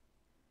Hazard.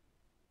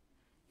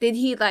 Did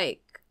he,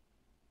 like,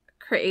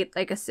 create,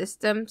 like, a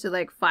system to,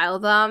 like, file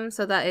them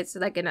so that it's,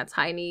 like, in a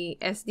tiny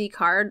SD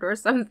card or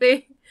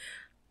something?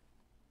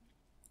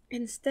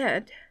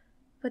 Instead,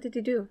 what did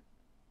he do?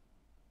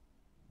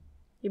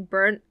 He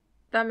burnt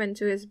them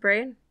into his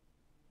brain?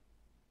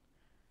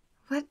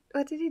 What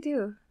did he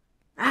do?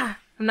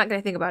 I'm not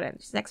gonna think about it.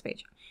 Just next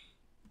page.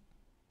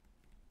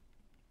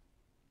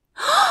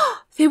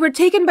 They were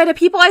taken by the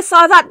people I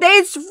saw that day.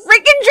 It's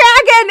freaking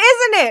Dragon,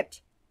 isn't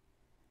it?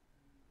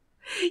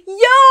 Yo,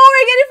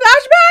 we're getting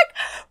flashback?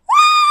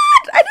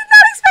 What? I did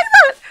not expect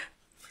that.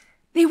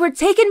 They were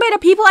taken by the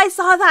people I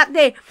saw that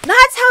day.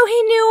 That's how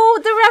he knew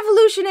the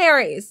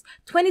revolutionaries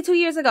 22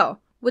 years ago.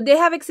 Would they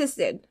have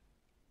existed?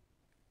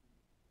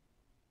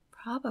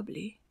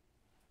 Probably.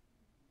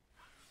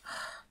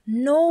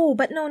 No,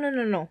 but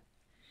no.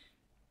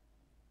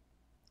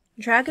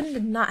 Dragon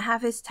did not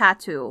have his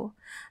tattoo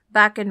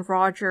back in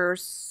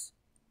Roger's,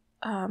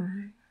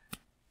 wait,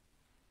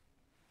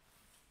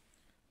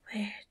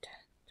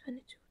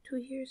 22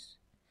 years?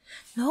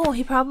 No,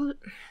 he probably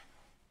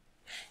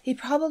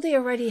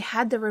already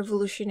had the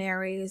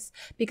revolutionaries,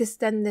 because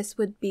then this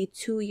would be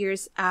 2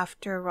 years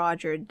after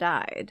Roger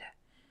died.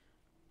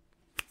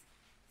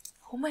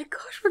 Oh my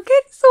gosh, we're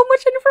getting so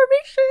much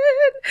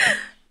information!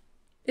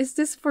 Is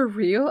this for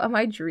real? Am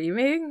I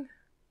dreaming?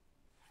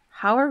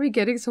 How are we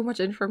getting so much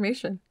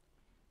information?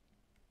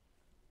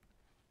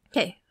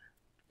 Okay.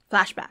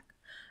 Flashback.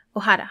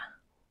 O'Hara.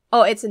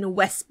 Oh, it's in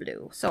West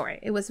Blue. Sorry,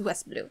 it was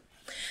West Blue.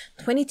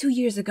 22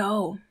 years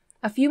ago.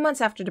 A few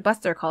months after the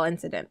Buster Call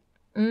incident.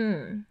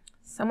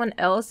 Someone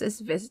else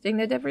is visiting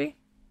the debris?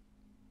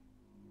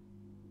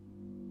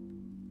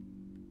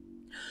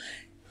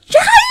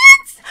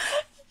 Giants!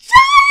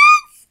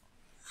 Giants!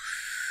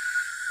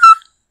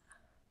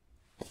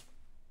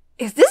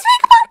 Is this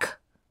Vegapunk?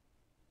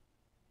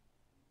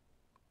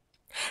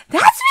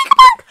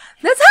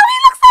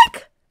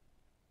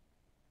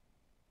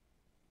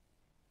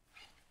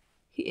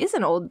 He is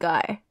an old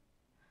guy.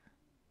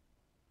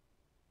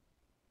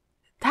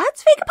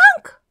 That's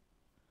Vegapunk!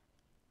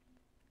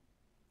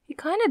 He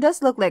kind of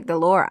does look like the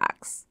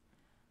Lorax.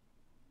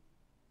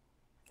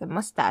 The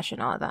mustache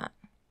and all that.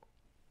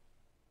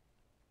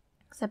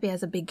 Except he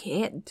has a big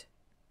head.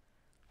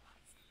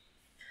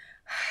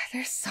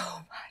 There's so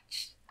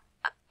much.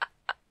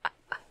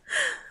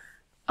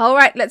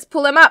 Alright, let's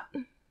pull him up.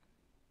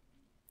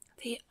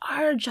 They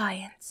are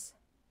giants.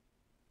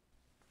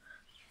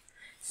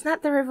 It's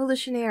not the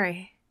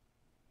revolutionary.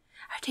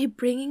 Are they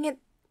bringing it?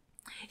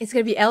 It's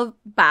gonna be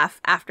Elbaf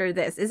after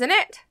this, isn't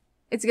it?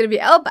 It's gonna be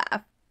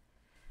Elbaf.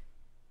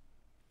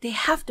 They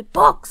have the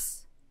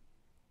books.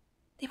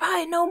 They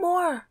probably know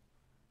more.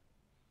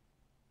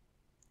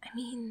 I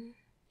mean,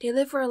 they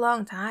live for a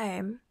long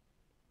time.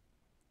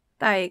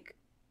 Like,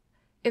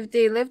 if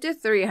they lived to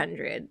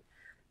 300,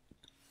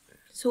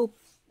 so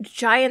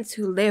giants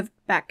who lived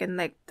back in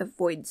like the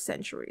Void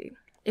Century,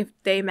 if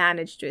they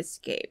managed to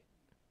escape,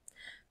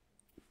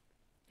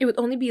 it would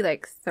only be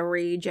like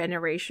 3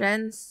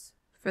 generations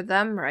for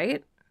them,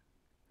 right?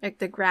 Like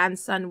the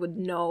grandson would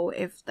know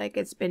if like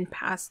it's been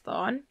passed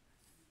on.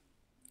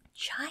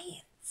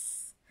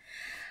 Giants.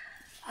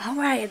 All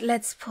right,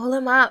 let's pull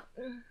them up.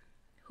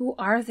 Who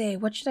are they?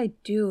 What should I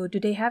do? Do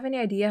they have any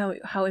idea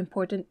how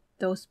important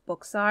those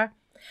books are?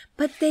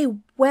 But they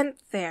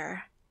went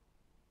there.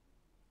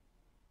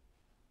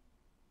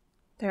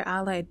 They're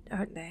allied,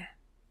 aren't they?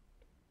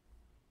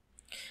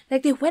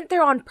 Like they went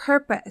there on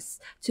purpose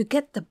to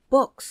get the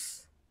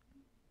books.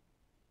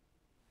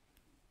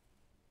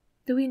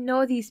 Do we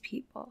know these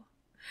people?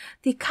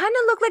 They kind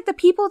of look like the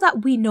people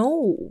that we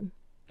know,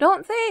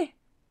 don't they?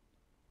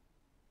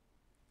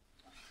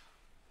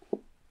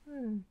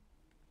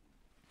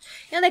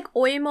 Yeah, like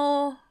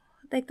Oimo,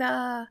 like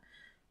the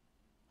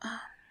I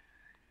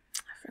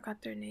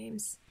forgot their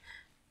names.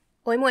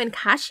 Oimo and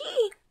Kashi,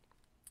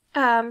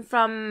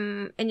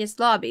 from Enies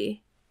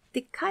Lobby.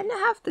 They kind of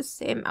have the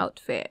same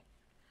outfit.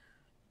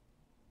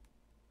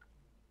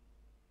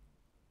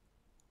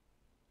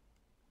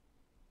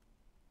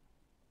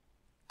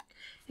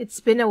 It's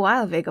been a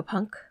while,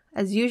 Vegapunk.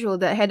 As usual,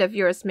 the head of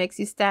yours makes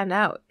you stand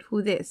out.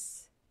 Who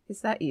this?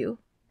 Is that you?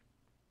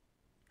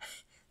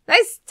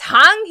 Nice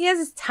tongue. He has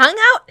his tongue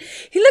out.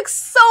 He looks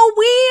so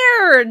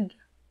weird.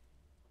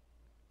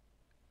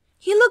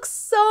 He looks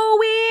so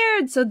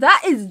weird. So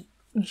that is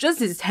just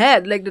his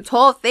head. Like the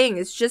tall thing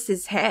is just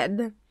his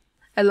head.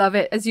 I love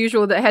it. As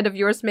usual, the head of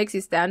yours makes you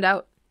stand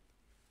out.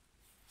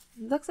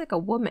 He looks like a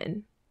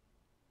woman.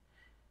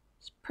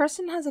 This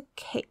person has a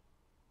cape.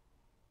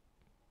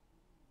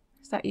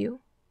 Is that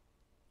you?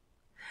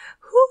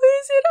 Who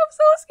is it? I'm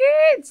so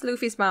scared. It's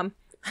Luffy's mom.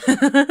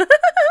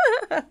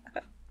 I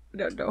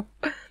don't know.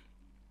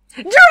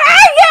 Dragon!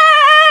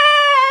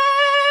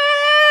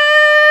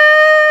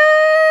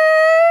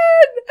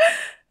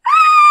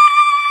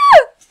 Ah!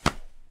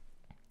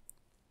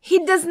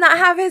 He does not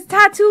have his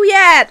tattoo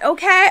yet.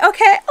 Okay. Oh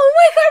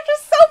my gosh,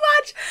 there's so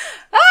much.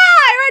 I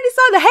already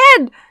saw the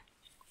head.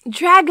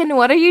 Dragon,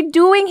 what are you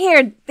doing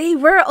here? They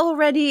were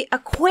already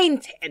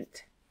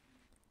acquainted.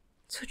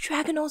 So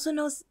Dragon also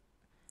knows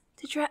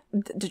the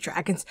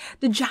dragons,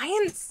 the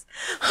giants.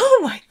 Oh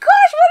my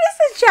gosh, what is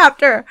this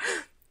chapter?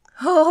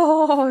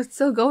 Oh, it's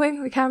still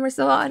going. The camera's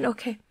still on.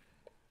 Okay.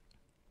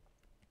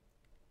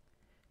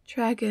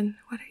 Dragon,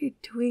 what are you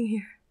doing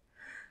here?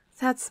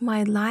 That's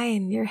my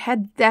line. Your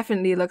head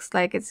definitely looks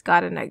like it's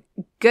gotten a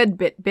good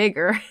bit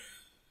bigger.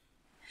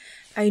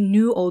 I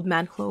knew Old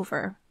Man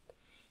Clover.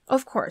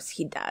 Of course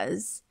he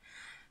does.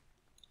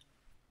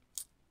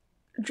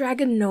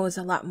 Dragon knows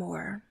a lot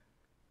more.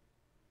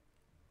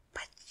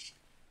 But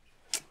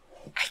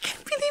I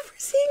can't believe we're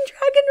seeing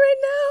Dragon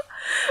right now.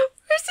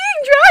 We're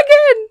seeing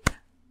Dragon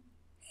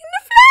in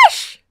the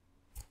flesh.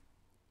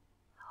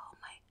 Oh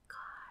my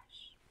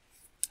gosh.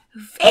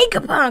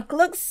 Vegapunk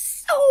looks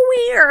so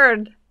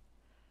weird.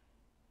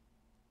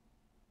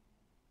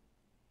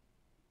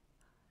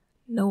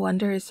 No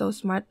wonder he's so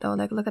smart though.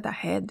 Like, look at the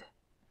head.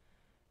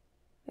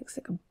 Looks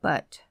like a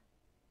butt.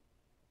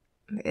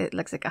 It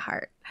looks like a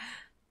heart.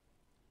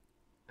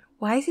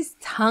 Why is his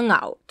tongue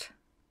out?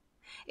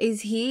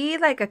 Is he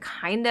like a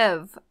kind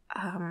of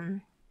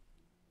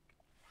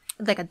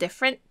like a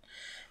different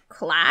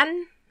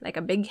clan? Like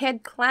a big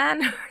head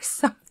clan or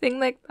something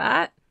like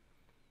that?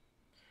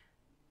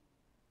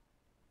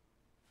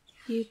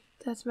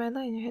 That's my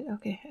line. Your head.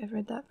 Okay, I've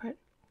read that part.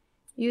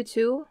 You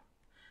too?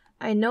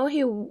 I know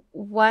he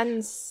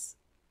once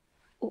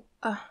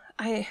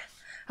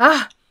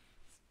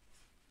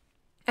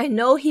I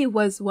know he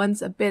was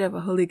once a bit of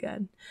a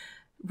hooligan,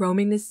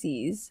 roaming the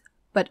seas,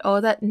 but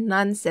all that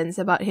nonsense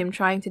about him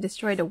trying to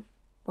destroy the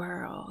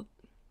world.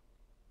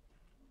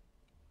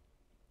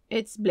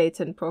 It's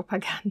blatant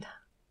propaganda.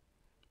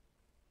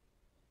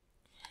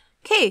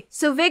 Okay,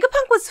 so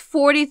Vegapunk was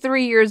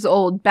 43 years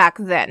old back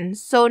then,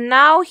 so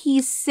now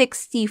he's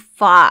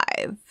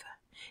 65.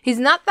 He's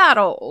not that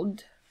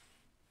old.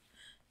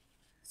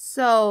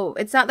 So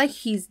it's not like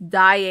he's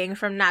dying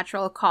from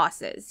natural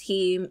causes.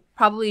 He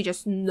probably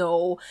just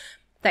know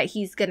that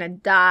he's gonna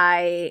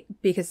die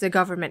because the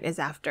government is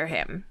after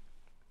him.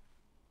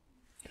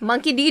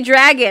 Monkey D.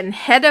 Dragon,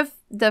 head of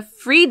the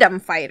freedom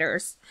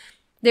fighters.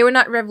 They were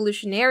not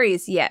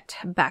revolutionaries yet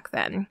back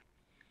then.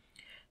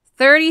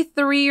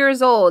 33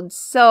 years old.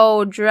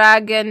 So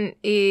Dragon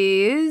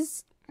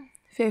is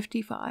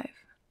 55.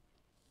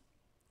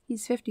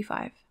 He's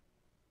 55.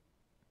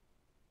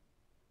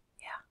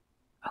 Yeah.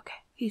 Okay.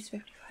 He's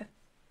 55.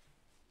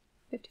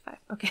 55.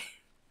 Okay.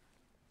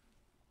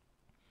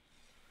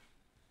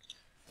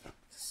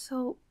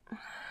 So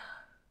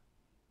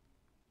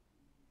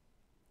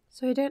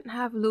he didn't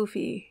have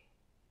Luffy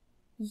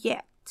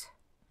yet.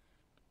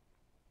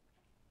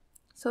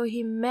 So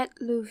he met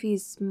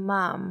Luffy's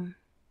mom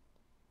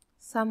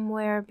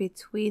somewhere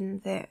between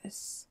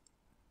this.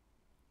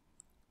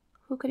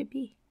 Who could it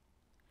be?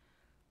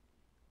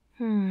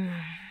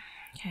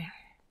 Okay.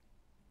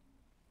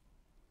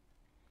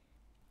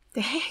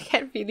 I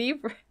can't believe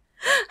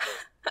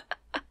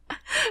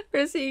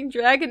we're seeing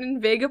Dragon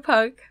and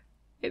Vegapunk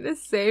in the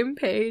same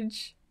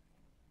page.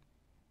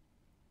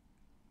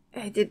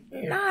 I did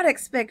not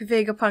expect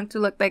Vegapunk to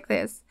look like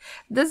this.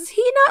 Does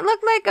he not look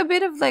like a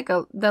bit of like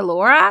the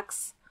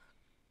Lorax?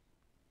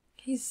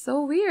 He's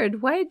so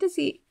weird. Why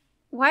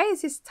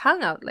is his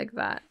tongue out like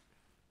that?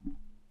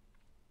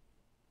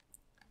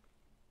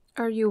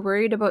 Are you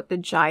worried about the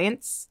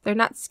giants? They're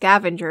not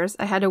scavengers.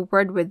 I had a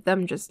word with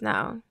them just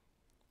now.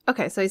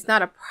 Okay, so he's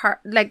not a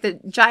part, like the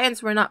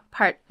giants were not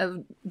part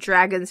of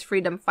Dragon's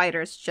freedom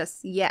fighters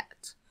just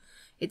yet,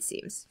 it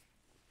seems.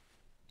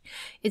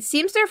 It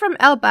seems they're from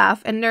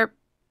Elbaf and they're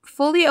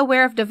fully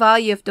aware of the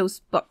value of those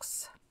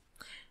books.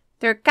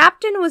 Their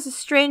captain was a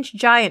strange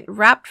giant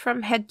wrapped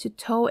from head to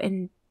toe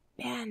in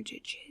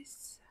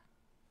bandages.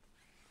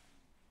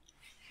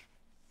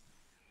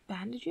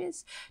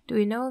 Bandages? Do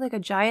we know like a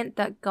giant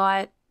that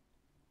got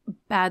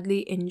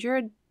badly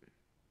injured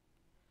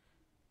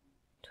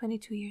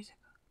 22 years ago?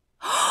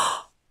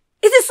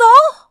 Is it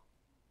Saul?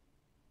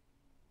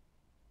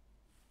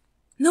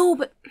 No,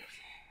 but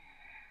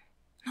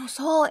no,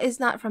 Saul is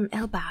not from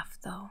Elbaf,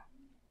 though.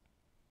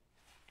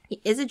 He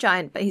is a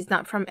giant, but he's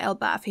not from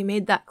Elbaf. He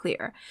made that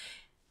clear.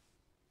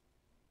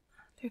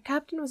 Their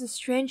captain was a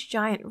strange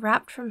giant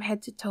wrapped from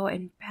head to toe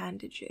in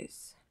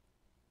bandages.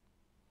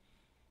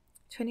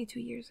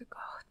 22 years ago.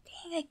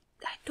 Dang,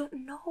 I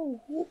don't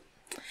know who.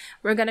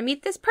 We're gonna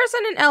meet this person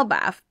in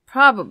Elbaf,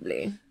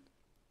 probably.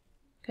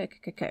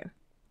 Okay.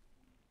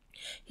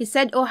 He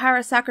said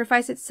O'Hara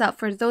sacrificed itself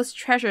for those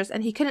treasures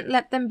and he couldn't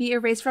let them be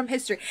erased from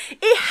history.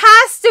 It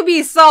has to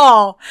be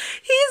Saul!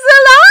 He's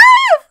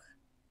alive!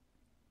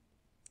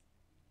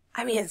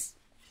 I mean,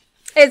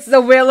 it's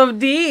the will of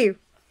D.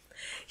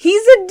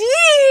 He's a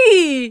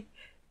D!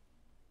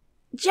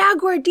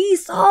 Jaguar D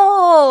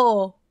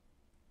Saul!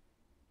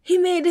 He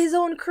made his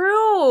own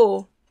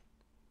crew!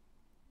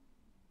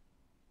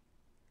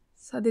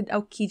 So did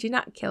Aokiji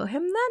not kill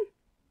him then?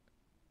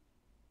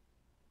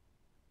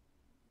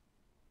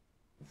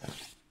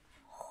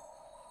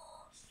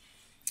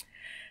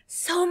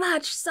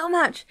 So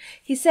much.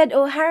 He said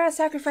O'Hara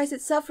sacrificed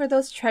itself for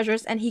those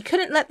treasures and he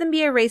couldn't let them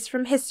be erased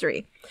from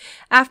history.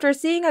 After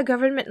seeing a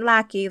government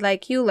lackey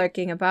like you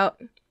lurking about,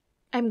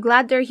 I'm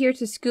glad they're here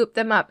to scoop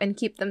them up and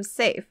keep them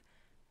safe.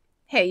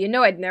 Hey, you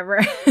know I'd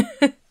never...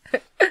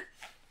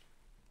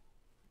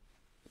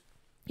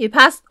 You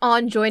passed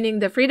on joining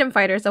the freedom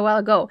fighters a while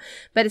ago,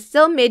 but it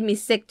still made me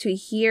sick to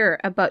hear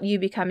about you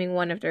becoming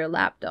one of their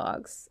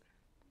lapdogs.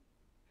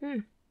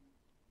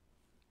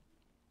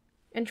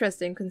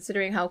 Interesting,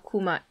 considering how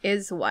Kuma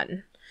is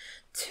one,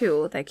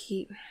 too. Like,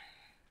 he...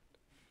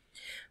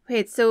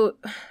 Wait, so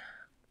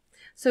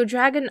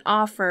Dragon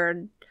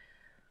offered,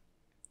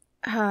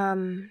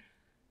 to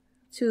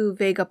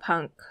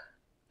Vegapunk,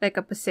 like,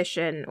 a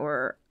position,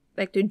 or,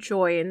 like, to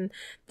join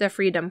the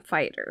freedom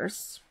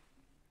fighters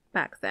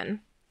back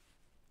then.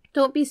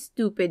 Don't be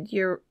stupid,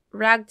 your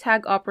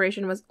ragtag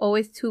operation was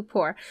always too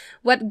poor.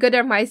 What good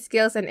are my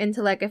skills and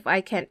intellect if I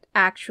can't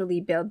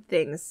actually build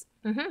things?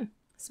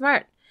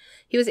 Smart.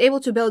 He was able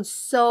to build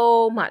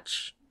so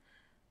much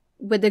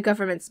with the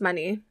government's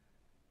money.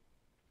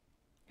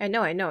 I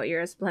know,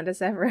 you're as blunt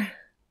as ever.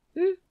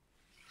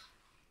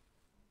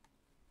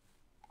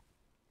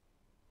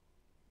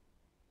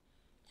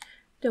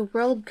 The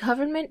world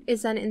government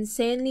is an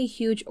insanely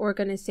huge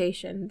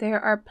organization. There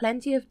are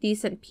plenty of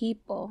decent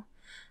people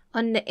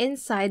on the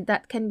inside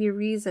that can be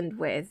reasoned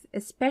with,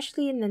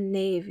 especially in the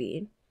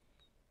Navy.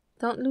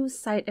 Don't lose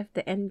sight of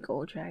the end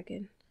goal,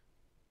 Dragon.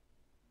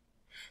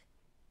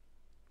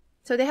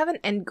 So they have an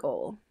end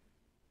goal.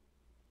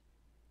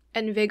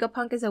 And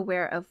Vegapunk is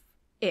aware of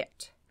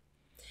it.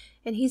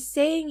 And he's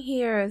saying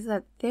here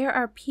that there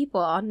are people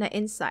on the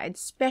inside,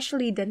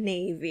 especially the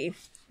Navy.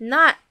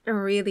 Not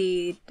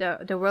really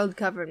the world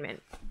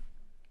government,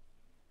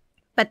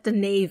 but the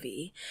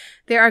Navy.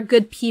 There are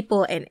good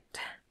people in it.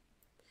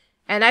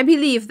 And I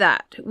believe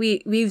that.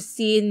 We've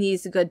seen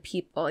these good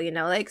people,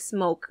 like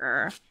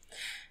Smoker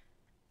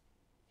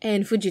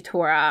and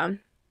Fujitora.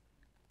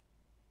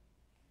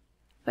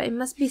 But it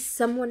must be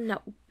someone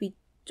that we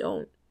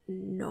don't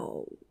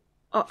know.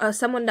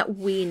 someone that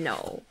we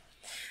know.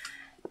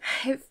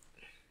 If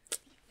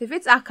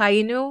it's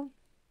Akainu,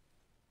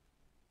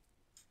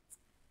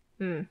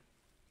 don't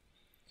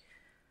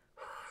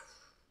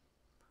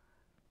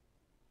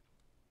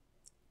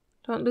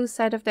lose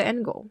sight of the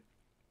end goal.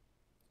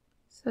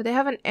 So they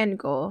have an end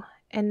goal,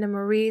 and the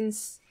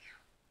Marines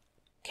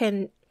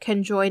can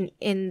join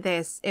in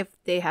this if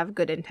they have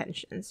good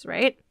intentions,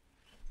 right?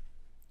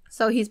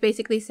 So he's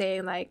basically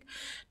saying, like,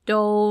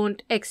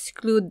 don't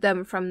exclude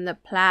them from the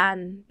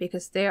plan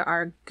because there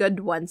are good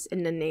ones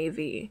in the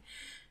Navy.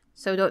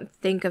 So don't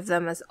think of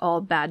them as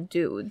all bad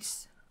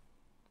dudes.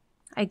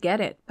 I get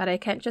it, but I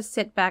can't just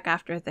sit back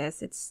after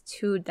this. It's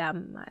too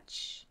damn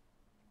much.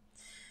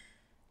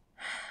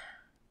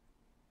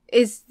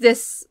 Is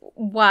this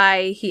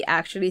why he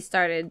actually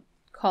started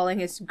calling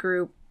his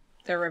group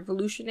the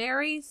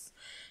Revolutionaries?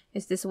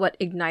 Is this what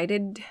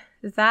ignited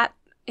that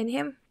in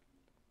him?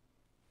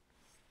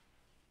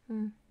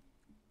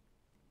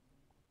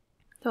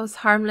 Those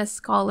harmless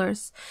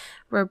scholars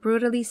were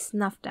brutally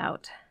snuffed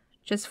out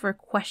just for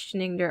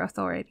questioning their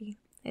authority.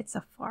 It's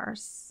a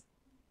farce.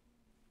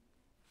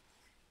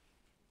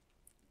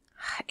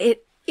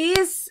 It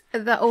is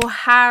the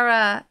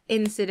O'Hara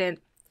incident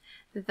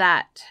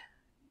that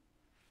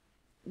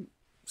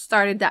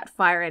started that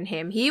fire in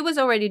him. He was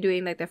already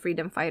doing like the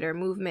freedom fighter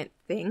movement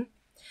thing,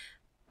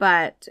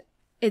 but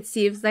it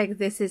seems like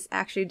this is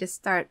actually the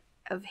start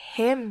of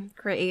him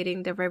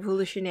creating the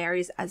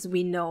revolutionaries as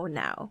we know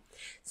now.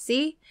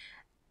 See,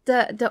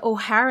 the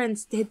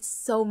O'Harans did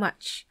so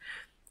much.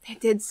 They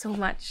did so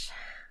much.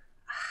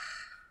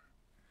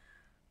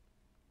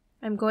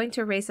 I'm going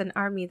to raise an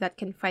army that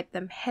can fight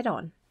them head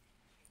on.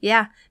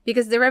 Yeah,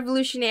 because the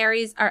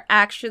revolutionaries are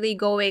actually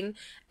going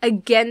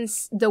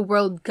against the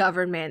world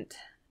government,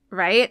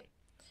 right?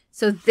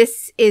 So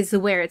this is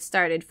where it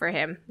started for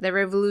him. The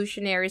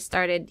revolutionaries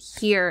started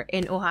here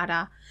in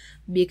O'Hara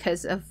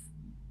because of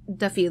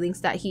the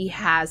feelings that he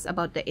has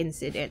about the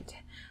incident.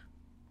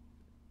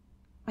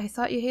 I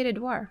thought you hated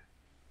war.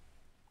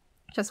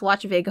 Just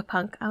watch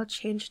Vegapunk. I'll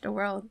change the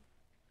world.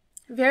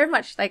 Very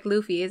much like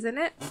Luffy, isn't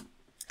it?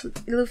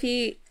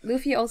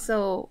 Luffy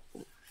also,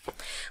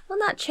 well,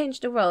 not change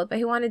the world, but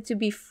he wanted to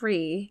be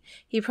free.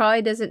 He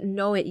probably doesn't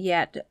know it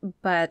yet,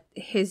 but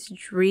his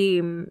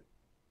dream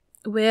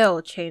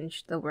will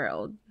change the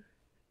world.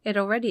 It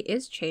already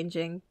is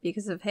changing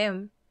because of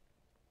him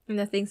and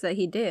the things that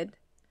he did.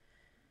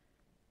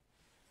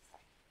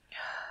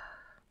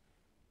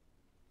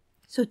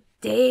 So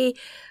they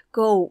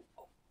go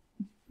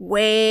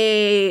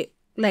way,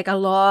 like, a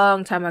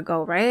long time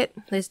ago, right?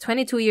 It's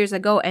 22 years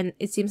ago, and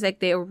it seems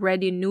like they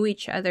already knew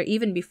each other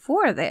even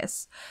before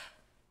this.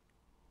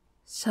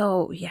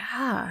 So,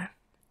 yeah.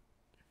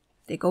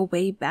 They go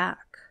way back.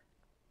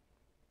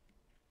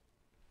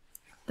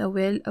 The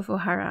will of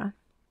O'Hara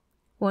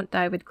won't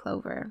die with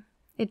Clover.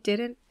 It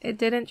didn't,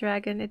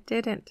 Dragon. It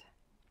didn't.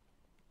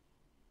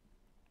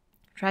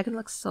 Dragon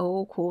looks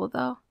so cool,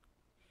 though.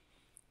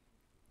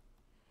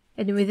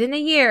 And within a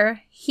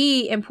year,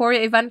 he,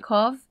 Emporio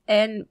Ivankov,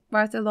 and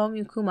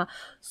Bartholomew Kuma,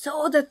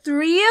 so the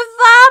three of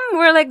them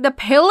were like the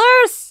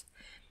pillars,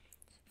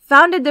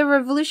 founded the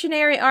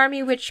Revolutionary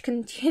Army, which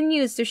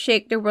continues to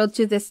shake the world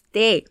to this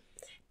day.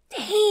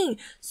 Dang!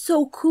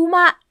 So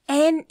Kuma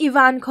and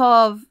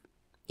Ivankov,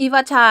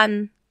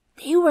 Iva-chan,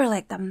 they were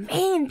like the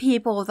main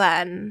people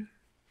then.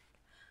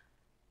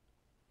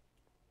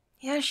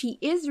 Yeah, she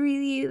is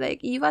really,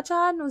 like,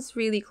 Iva-chan was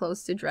really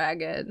close to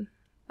Dragon.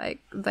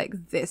 Like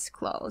this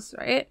close,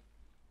 right?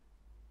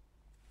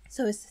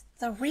 So it's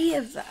three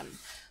of them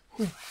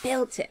who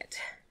built it.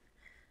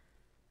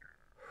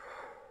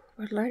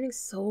 We're learning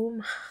so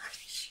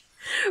much.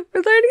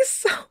 We're learning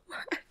so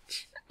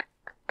much.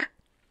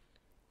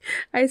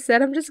 I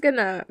said I'm just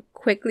gonna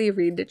quickly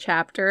read the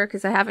chapter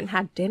because I haven't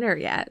had dinner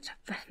yet.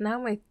 But now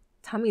my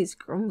tummy's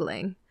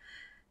grumbling.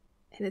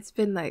 And it's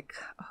been like,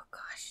 oh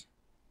gosh.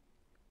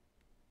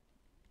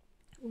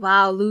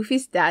 Wow,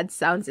 Luffy's dad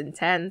sounds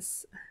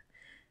intense.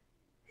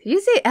 Did you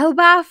say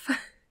Elbaf?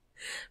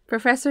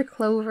 Professor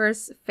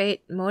Clover's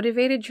fate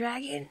motivated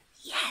Dragon?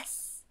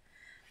 Yes!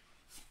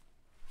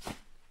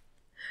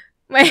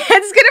 My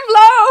head's gonna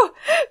blow!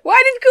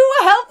 Why did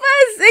Kuma help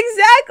us?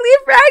 Exactly,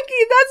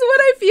 Frankie! That's what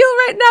I feel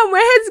right now!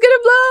 My head's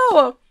gonna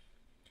blow!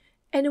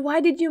 And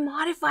why did you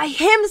modify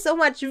him so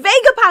much?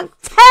 Vegapunk,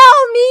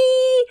 tell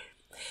me!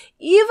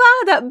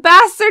 Eva, that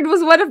bastard,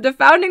 was one of the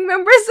founding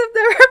members of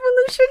the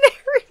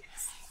Revolutionaries.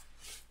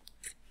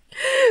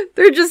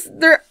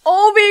 They're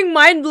all being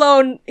mind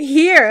blown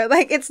here.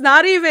 Like, it's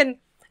not even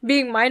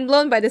being mind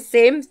blown by the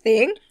same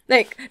thing.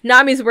 Like,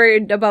 Nami's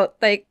worried about,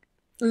 like,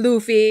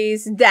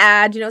 Luffy's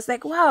dad. You know, it's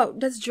like, wow,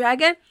 that's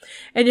Dragon.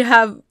 And you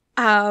have,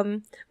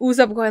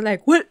 Usopp going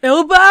like, what,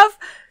 Elbaf?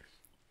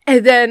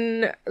 And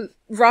then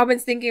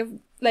Robin's thinking of,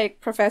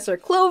 like, Professor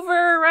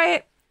Clover,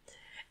 right?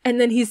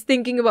 And then he's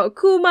thinking about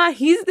Kuma.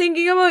 He's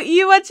thinking about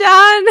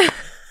Iwa-chan.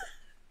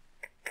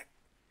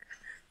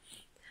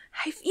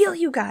 I feel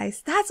you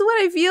guys. That's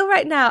what I feel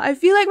right now. I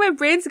feel like my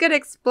brain's gonna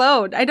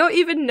explode. I don't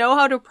even know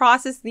how to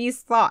process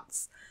these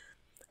thoughts.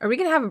 Are we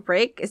gonna have a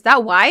break? Is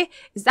that why?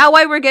 Is that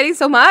why we're getting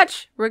so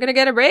much? We're gonna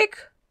get a break?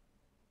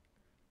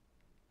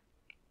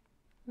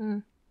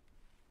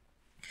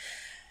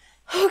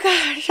 Oh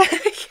gosh, I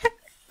can't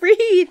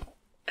breathe.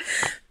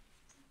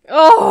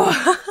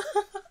 Oh.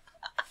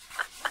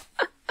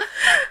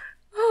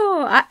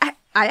 Oh, I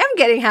am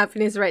getting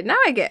happiness right now,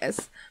 I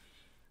guess.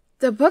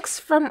 The books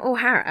from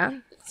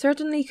O'Hara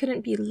certainly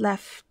couldn't be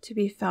left to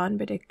be found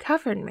by the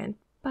government,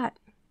 but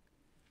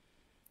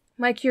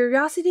my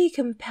curiosity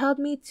compelled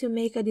me to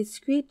make a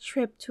discreet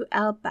trip to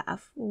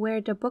Elbaf, where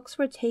the books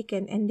were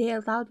taken, and they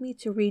allowed me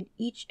to read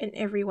each and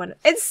every one.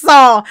 It's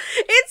Saul!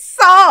 It's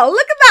Saul!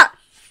 Look at that!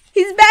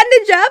 He's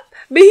bandaged up,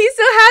 but he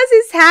still has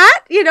his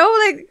hat, you know,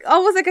 like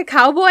almost like a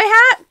cowboy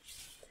hat.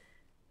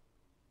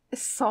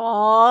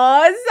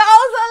 Saul's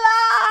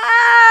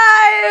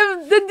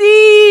alive! The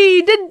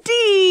deed!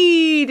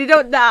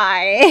 Don't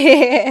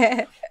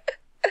die.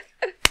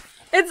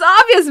 It's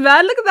obvious,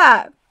 man. Look at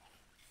that.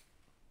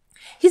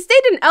 He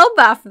stayed in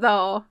Elbaf,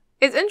 though.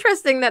 It's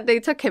interesting that they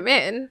took him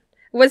in.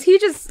 Was he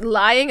just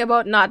lying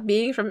about not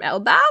being from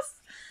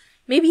Elbaf?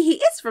 Maybe he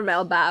is from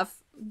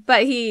Elbaf,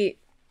 but he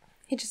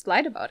just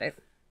lied about it.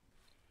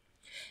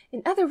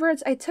 In other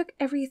words, I took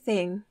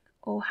everything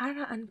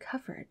O'Hara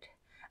uncovered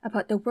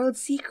about the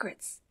world's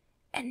secrets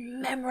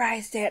and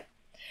memorized it.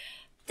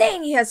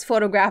 Dang, he has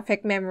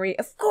photographic memory.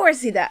 Of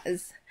course he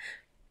does.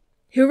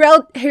 He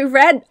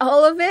read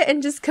all of it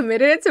and just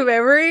committed it to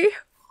memory.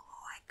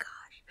 Oh my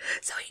gosh.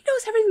 So he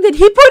knows everything. Did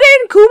he put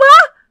in Kuma?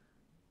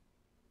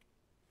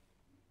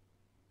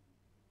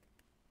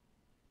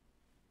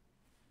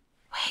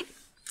 Wait.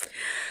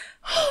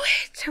 Oh,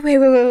 wait.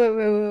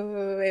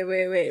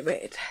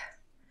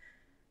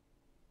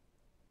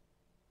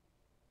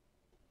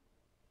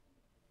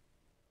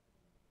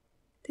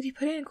 Did he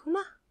put it in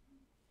Kuma?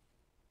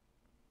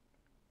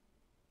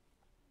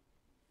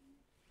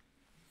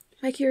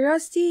 My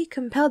curiosity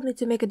compelled me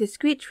to make a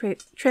discreet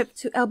trip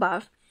to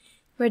Elbaf,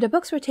 where the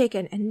books were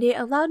taken, and they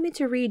allowed me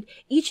to read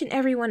each and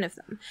every one of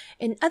them.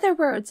 In other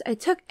words, I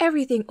took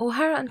everything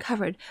O'Hara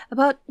uncovered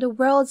about the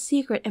world's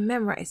secret and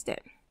memorized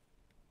it.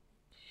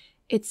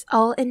 It's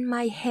all in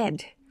my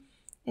head,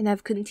 and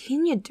I've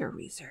continued the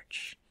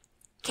research.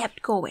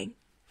 Kept going.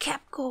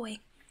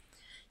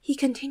 He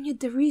continued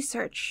the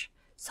research.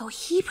 So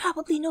he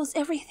probably knows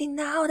everything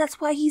now.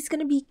 That's why he's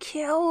gonna be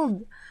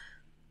killed.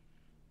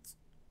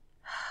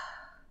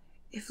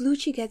 If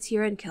Lucci gets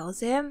here and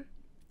kills him,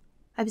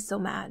 I'd be so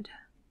mad.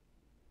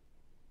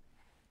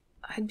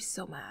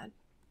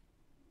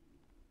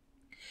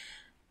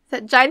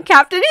 That giant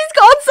captain, he's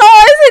called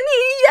Saul, isn't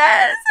he?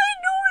 Yes, I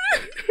knew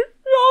it.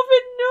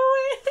 Robin knew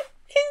it.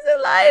 He's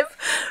alive.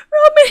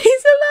 Robin,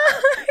 he's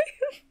alive.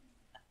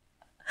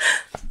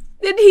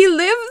 Did he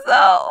live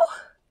though?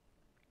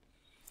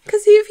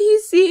 Because if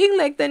he's seeing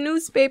like the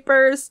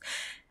newspapers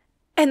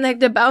and like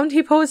the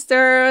bounty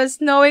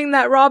posters, knowing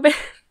that Robin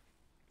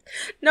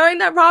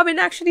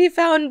actually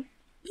found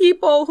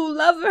people who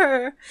love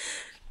her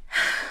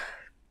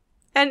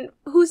and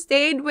who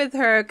stayed with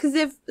her. Because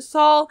if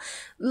Saul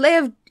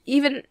lived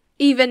even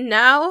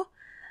now,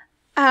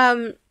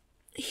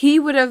 he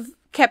would have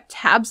kept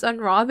tabs on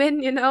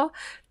Robin, you know?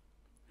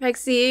 Like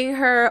seeing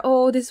her,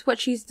 oh, this is what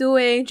she's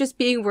doing, just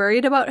being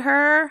worried about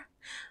her.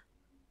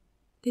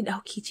 Did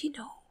Aokiji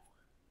know?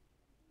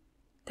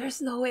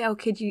 There's no way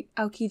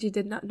Aokiji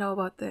did not know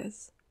about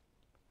this.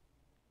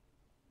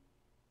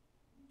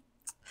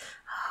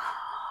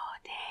 Oh,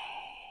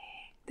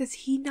 dang. Does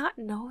he not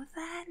know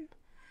then?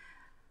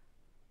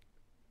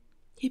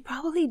 He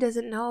probably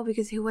doesn't know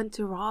because he went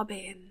to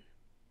Robin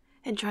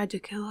and tried to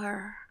kill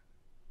her.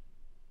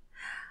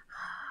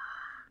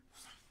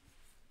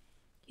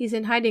 He's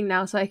in hiding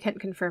now, so I can't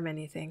confirm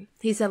anything.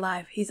 He's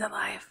alive. He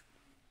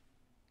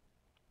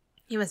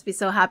must be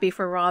so happy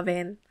for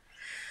Robin.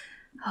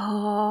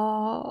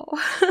 Oh.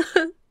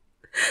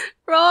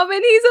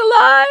 Robin, he's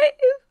alive.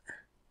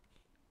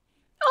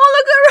 Oh,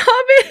 look at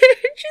Robin.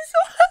 She's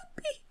so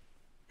happy.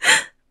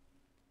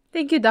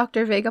 Thank you,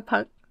 Dr.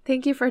 Vegapunk.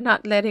 Thank you for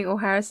not letting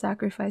O'Hara's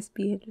sacrifice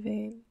be in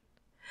vain.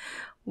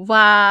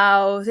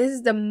 Wow, this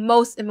is the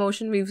most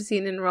emotion we've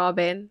seen in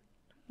Robin.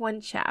 One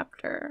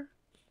chapter.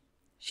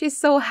 She's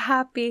so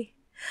happy.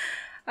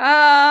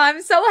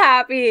 I'm so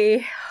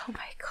happy. Oh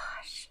my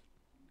gosh.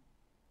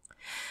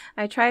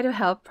 I try to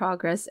help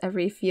progress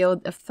every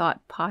field of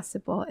thought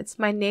possible. It's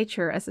my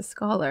nature as a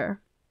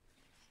scholar.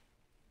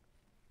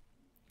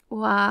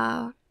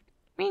 Wow.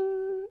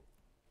 Ring.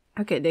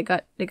 Okay, they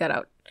got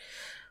out.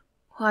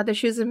 Wow, the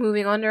shoes are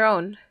moving on their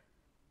own.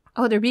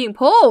 Oh, they're being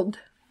pulled.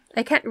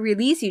 I can't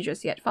release you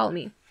just yet. Follow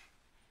me.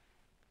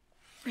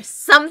 There's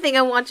something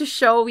I want to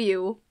show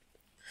you.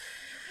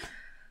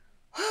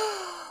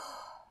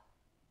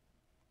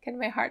 Can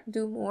my heart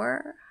do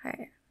more?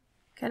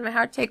 Can my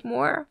heart take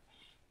more?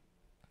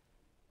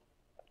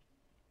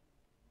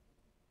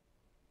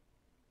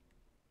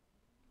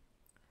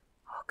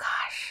 Oh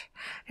gosh.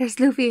 There's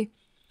Luffy.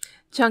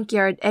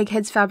 Junkyard,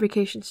 Egghead's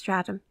fabrication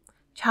stratum.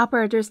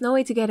 Chopper, there's no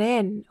way to get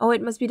in. Oh,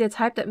 it must be the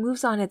type that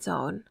moves on its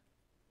own.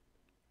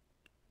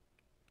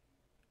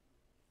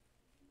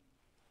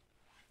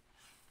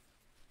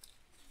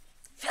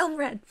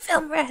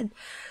 Film red.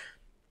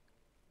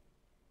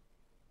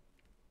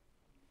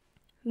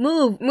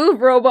 Move,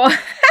 Robo. Does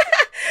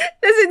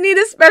it need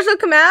a special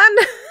command?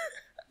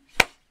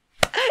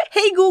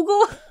 Hey,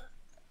 Google.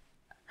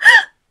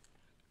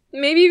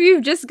 Maybe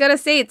we've just gotta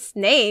say its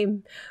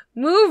name.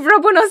 Move,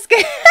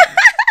 Robonosuke.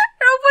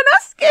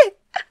 Robonosuke.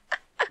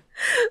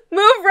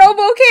 Move,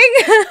 Robo King.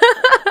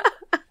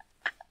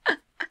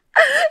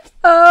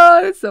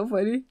 Oh, it's so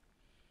funny.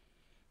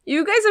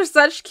 You guys are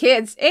such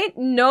kids. Ain't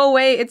no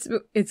way it's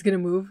gonna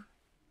move.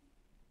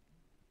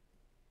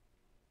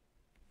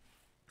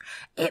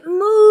 It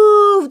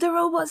moved! The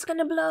robot's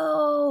gonna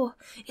blow!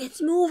 It's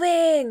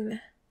moving!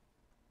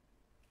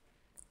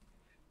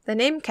 The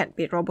name can't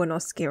be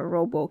Robonosuke or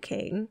Robo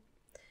King.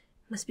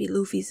 It must be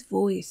Luffy's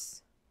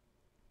voice.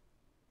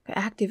 Got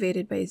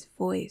activated by his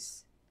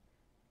voice.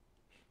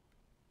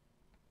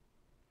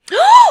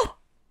 Oh!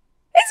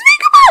 It's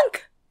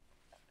Vegapunk!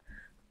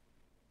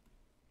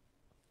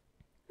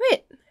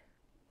 Wait.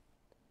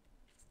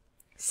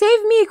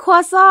 Save me,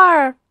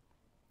 Quasar!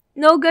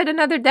 No good,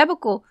 another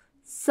debacle.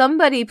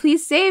 Somebody,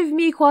 please save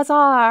me,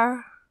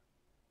 Quasar.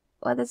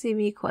 What does he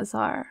mean,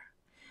 Quasar?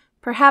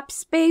 Perhaps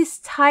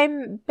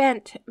space-time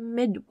bent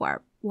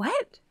mid-warp.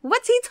 What?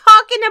 What's he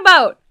talking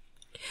about?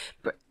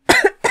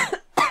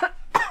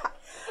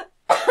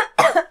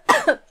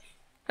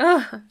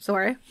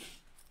 Sorry.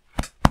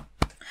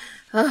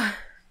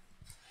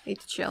 Need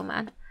to chill,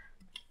 man.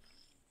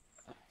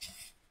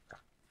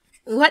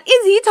 What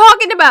is he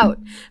talking about?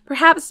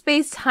 Perhaps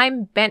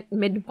space-time bent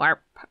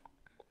mid-warp.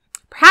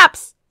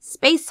 Perhaps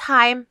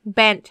space-time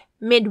bent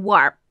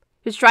mid-warp.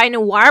 He's trying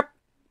to warp,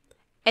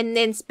 and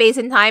then space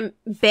and time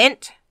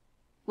bent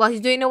while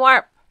he's doing the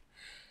warp.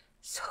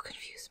 So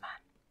confused, man.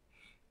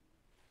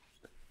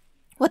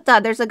 What the?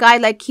 There's a guy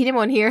like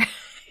Kinemon here.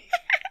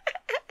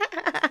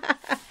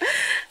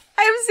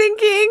 I'm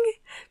sinking.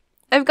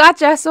 I've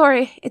gotcha,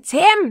 sorry. It's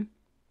him.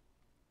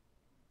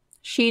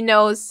 She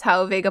knows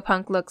how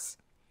Vegapunk looks.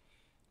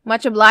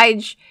 Much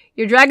obliged.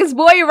 You're Dragon's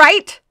boy,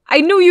 right?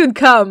 I knew you'd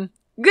come.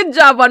 Good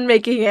job on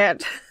making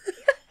it.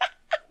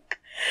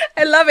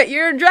 I love it.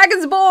 You're a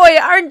Dragon's boy,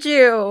 aren't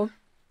you?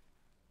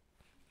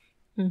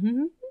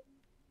 Mm-hmm.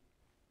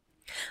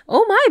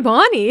 Oh my,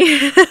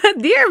 Bonnie.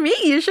 Dear me,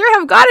 you sure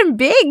have gotten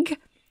big.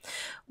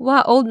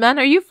 Wow, old man,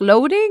 are you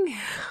floating?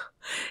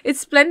 It's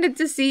splendid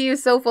to see you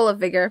so full of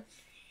vigor.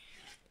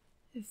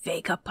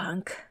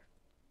 Vegapunk.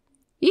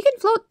 You can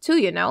float too,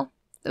 you know.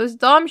 Those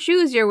Dom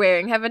shoes you're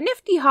wearing have a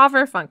nifty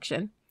hover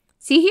function.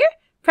 See here?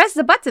 Press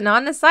the button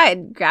on the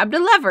side. Grab the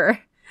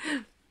lever.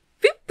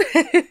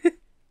 Boop.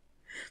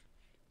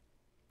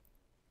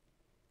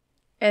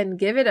 And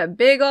give it a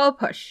big ol'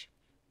 push.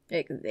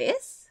 Like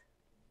this?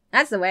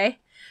 That's the way.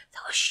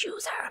 Those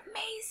shoes are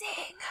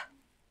amazing.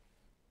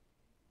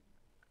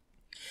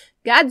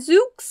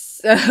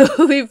 Gadzooks.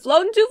 We've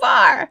flown too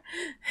far.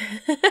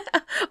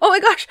 Oh my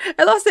gosh,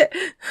 I lost it.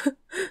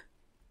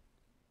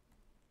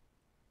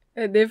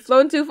 They've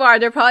flown too far.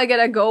 They're probably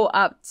gonna go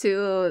up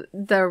to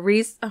the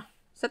is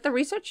that the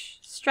research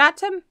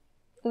stratum?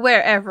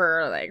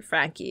 Wherever like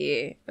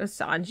Frankie,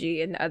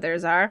 Sanji, and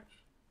others are.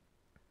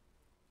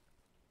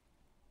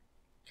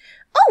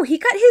 Oh, he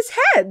cut his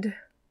head.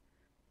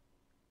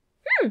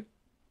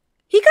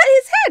 He cut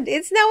his head.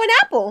 It's now an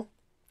apple.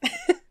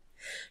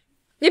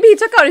 Maybe he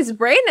took out his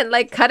brain and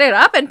like cut it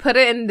up and put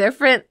it in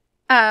different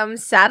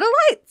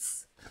satellites.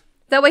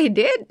 Is that what he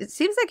did? It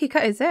seems like he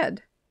cut his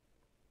head.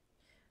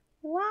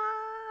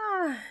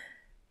 Wow.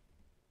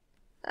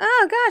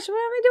 Oh gosh, what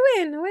am I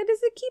doing? Why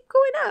does it keep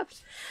going up?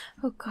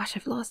 Oh gosh,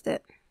 I've lost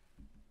it.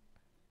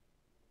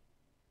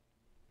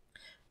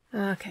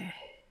 Okay.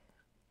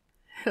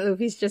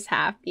 Luffy's just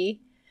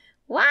happy.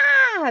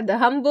 Wow, the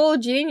humble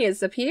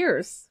genius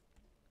appears.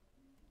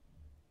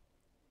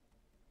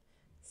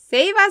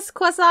 Save us,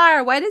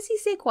 Quasar! Why does he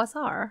say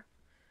Quasar?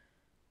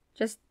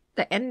 Just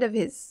the end of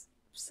his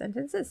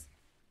sentences.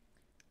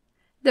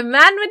 The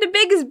man with the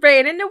biggest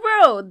brain in the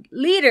world.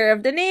 Leader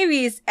of the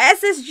Navy's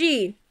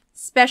SSG.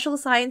 Special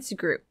Science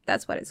Group.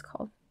 That's what it's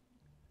called.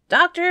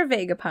 Dr.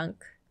 Vegapunk.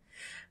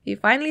 We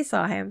finally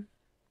saw him.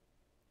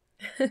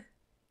 He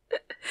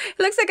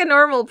looks like a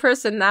normal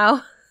person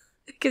now.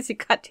 Because he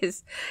cut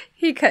his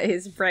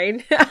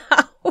brain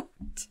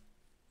out.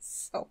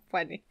 So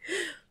funny.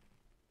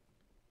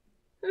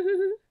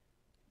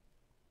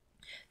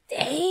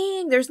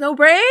 Dang, there's no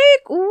break.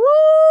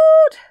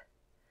 Woot!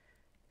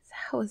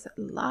 That was a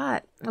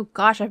lot. Oh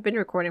gosh, I've been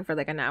recording for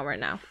like an hour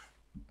now.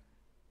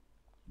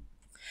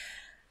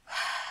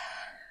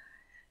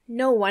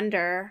 No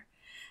wonder.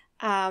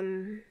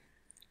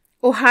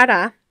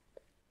 Ohara.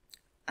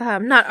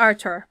 Not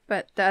Arthur,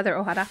 but the other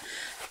Ohara.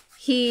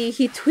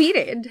 He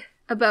tweeted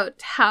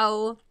about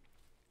how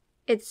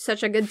it's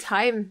such a good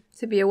time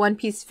to be a One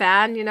Piece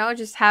fan, you know,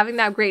 just having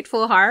that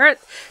grateful heart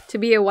to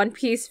be a One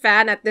Piece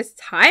fan at this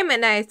time.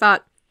 And I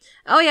thought,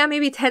 oh yeah,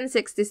 maybe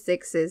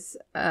 1066 is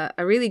a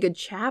really good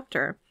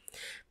chapter.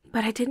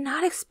 But I did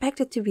not expect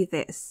it to be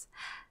this.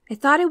 I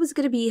thought it was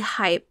going to be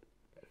hype,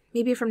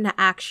 maybe from the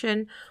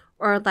action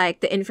or like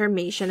the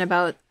information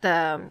about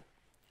the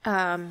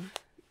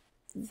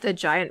the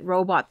giant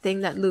robot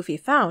thing that Luffy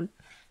found.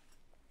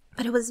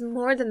 But it was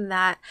more than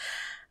that.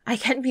 I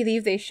can't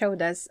believe they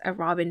showed us a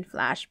Robin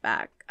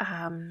flashback.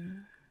 I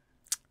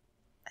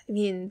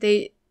mean,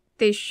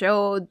 they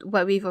showed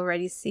what we've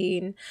already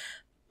seen,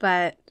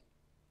 but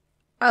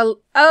a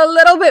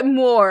little bit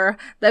more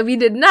that we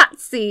did not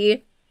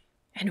see.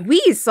 And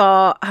we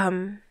saw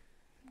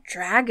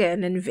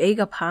Dragon and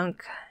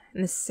Vegapunk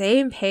in the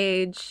same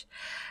page.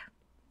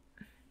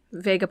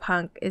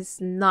 Vegapunk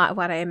is not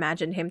what I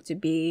imagined him to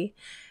be.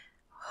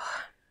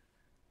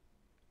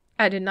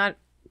 I did not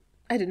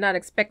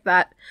expect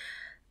that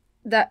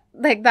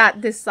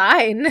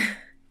design.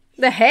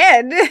 The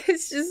head.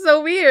 It's just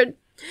so weird.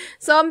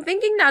 So I'm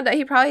thinking now that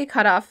he probably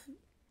cut off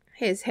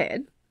his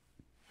head.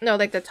 No,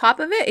 like the top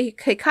of it, he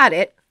cut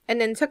it and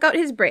then took out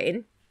his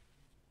brain,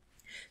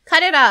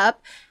 cut it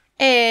up,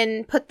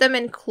 and put them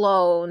in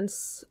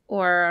clones,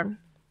 or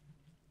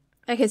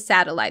like his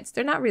satellites.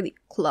 They're not really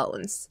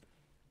clones.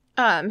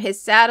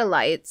 His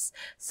satellites,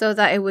 so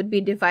that it would be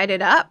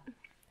divided up.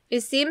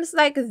 It seems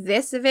like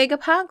this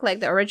Vegapunk, like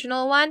the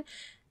original one,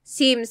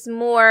 seems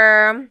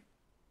more,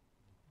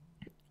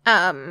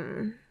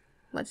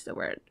 what's the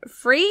word?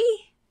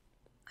 Free,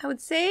 I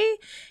would say.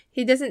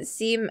 He doesn't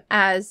seem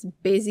as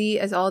busy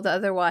as all the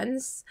other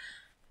ones.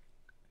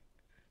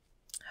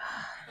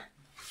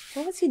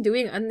 What was he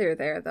doing under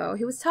there, though?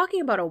 He was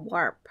talking about a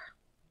warp.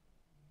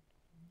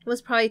 He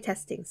was probably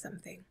testing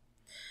something.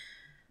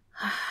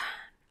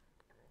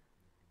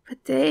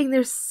 But dang,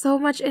 there's so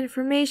much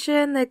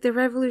information, like the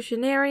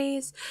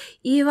revolutionaries,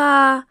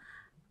 Eva,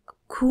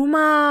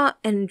 Kuma,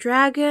 and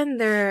Dragon.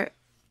 They're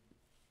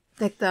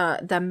like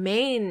the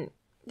main,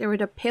 they were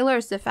the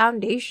pillars, the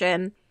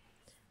foundation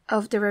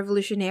of the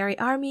revolutionary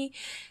army.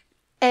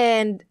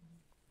 And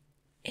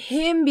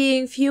him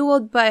being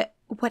fueled by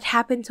what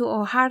happened to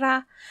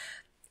Ohara.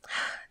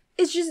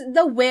 It's just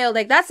the whale.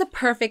 Like, that's a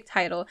perfect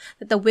title,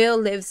 that the whale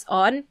lives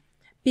on.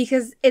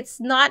 Because it's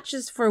not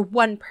just for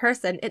one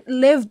person. It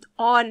lived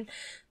on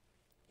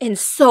in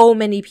so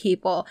many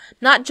people.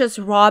 Not just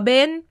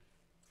Robin,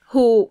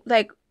 who,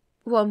 like,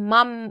 well,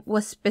 Mom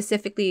was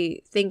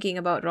specifically thinking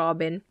about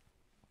Robin.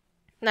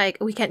 Like,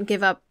 we can't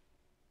give up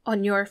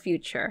on your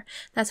future.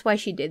 That's why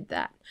she did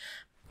that.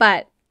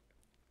 But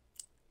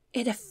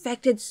it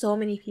affected so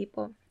many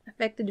people.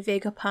 Affected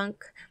Vegapunk,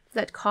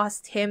 that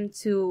caused him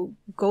to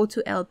go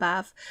to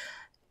Elbaf,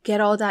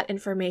 get all that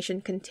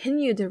information,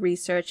 continue the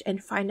research,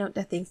 and find out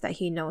the things that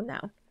he knows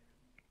now.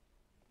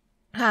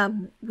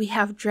 We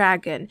have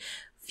Dragon.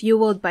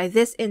 Fueled by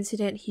this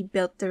incident, he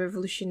built the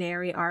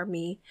revolutionary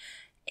army,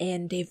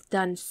 and they've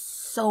done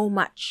so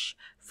much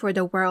for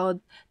the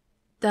world.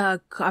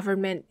 The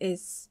government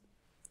is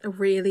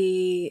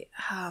really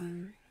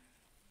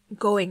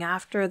going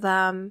after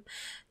them.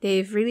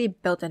 They've really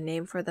built a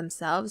name for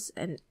themselves,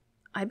 and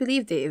I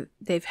believe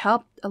they've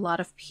helped a lot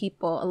of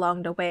people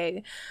along the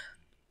way.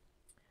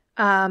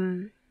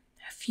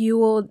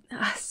 Fueled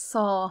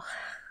Saul.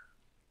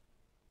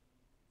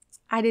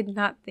 I did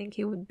not think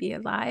he would be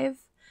alive,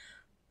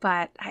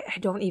 but I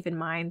don't even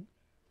mind.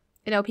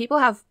 You know, people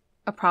have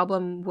a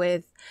problem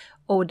with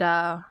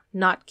Oda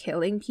not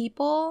killing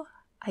people.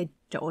 I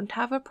don't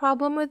have a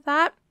problem with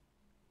that.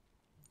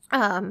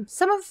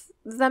 Some of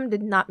them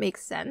did not make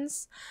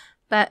sense,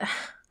 but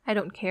I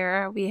don't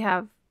care. We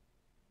have,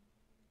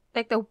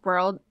 like, the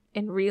world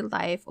in real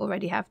life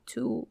already have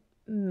too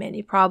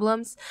many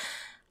problems.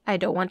 I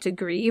don't want to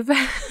grieve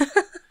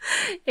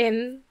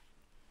in,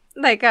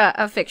 like,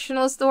 a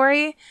fictional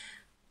story,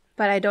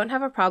 but I don't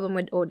have a problem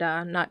with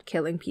Oda not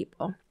killing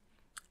people.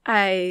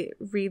 I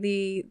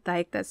really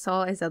like that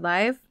Saul is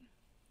alive.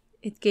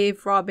 It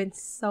gave Robin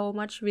so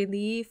much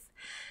relief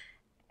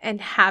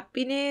and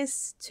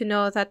happiness to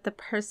know that the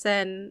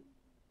person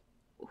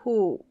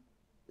who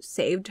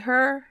saved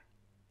her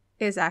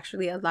is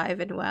actually alive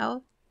and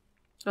well.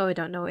 Oh, I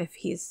don't know if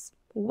he's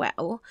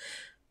well,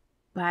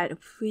 but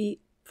we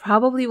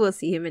probably will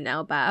see him in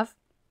Elbaf.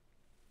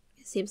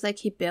 It seems like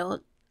he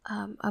built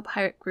a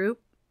pirate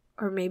group,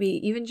 or maybe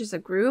even just a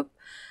group,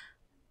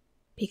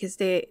 because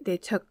they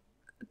took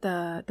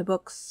the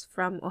books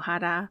from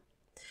Ohara.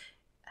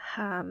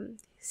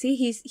 See,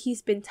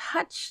 he's been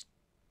touched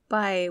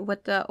by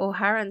what the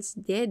Oharans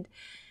did,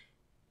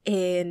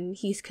 and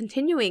he's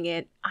continuing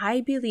it.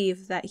 I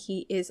believe that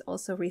he is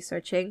also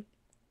researching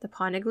the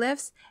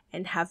poneglyphs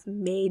and have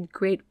made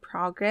great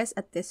progress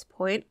at this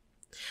point.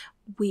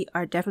 We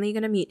are definitely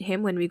going to meet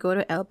him when we go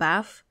to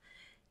Elbaf,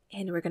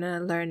 and we're going to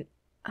learn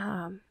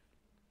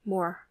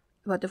more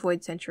about the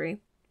Void Century.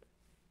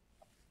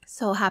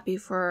 So happy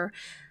for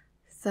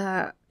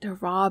the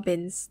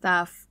Robin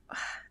stuff.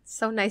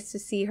 So nice to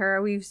see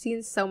her. We've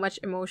seen so much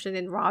emotion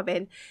in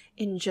Robin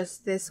in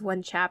just this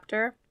one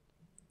chapter.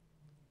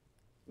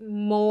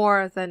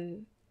 More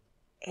than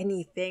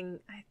anything,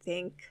 I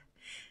think.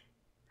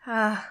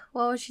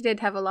 Well, she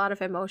did have a lot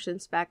of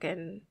emotions back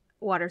in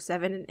Water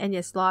 7 and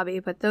Enya's Lobby,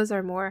 but those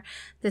are more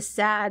the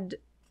sad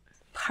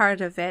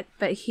part of it.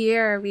 But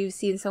here, we've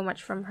seen so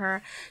much from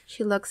her.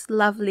 She looks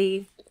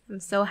lovely, I'm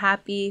so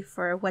happy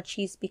for what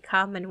she's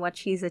become and what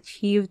she's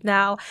achieved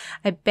now.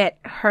 I bet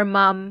her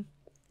mom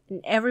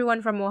and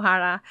everyone from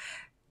Ohara,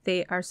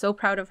 they are so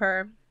proud of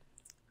her.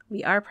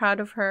 We are proud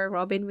of her.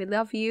 Robin, we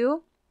love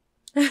you.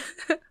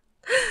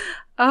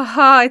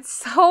 Oh, it's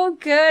so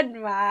good,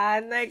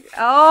 man. Like,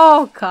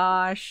 oh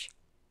gosh.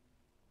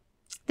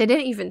 They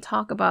didn't even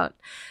talk about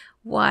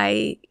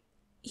why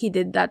he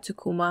did that to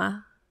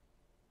Kuma.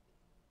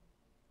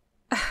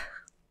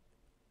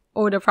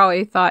 Oda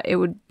probably thought it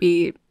would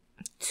be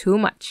too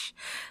much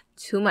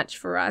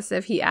for us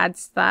if he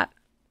adds that.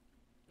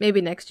 Maybe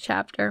next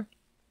chapter.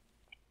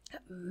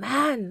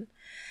 Man,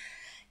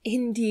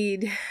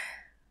 indeed.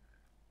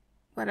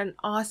 What an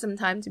awesome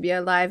time to be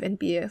alive and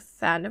be a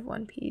fan of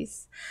One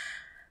Piece.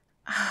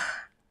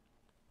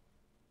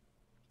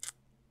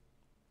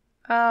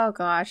 Oh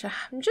gosh,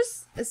 I'm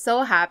just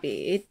so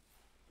happy. It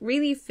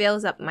really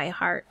fills up my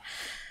heart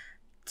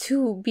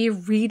to be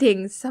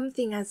reading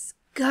something as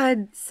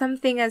good,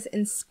 something as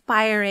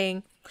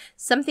inspiring,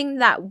 something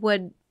that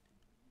would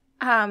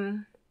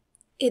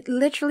it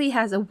literally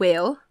has a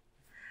will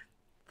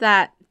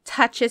that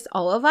touches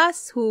all of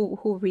us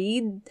who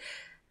read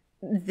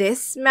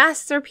this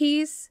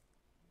masterpiece,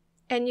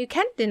 and you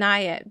can't deny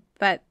it.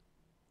 But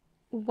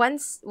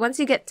once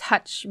you get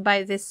touched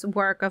by this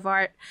work of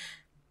art,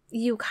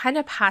 you kind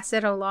of pass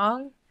it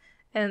along.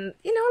 And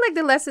you know, like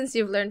the lessons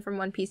you've learned from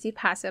One Piece, you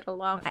pass it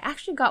along. I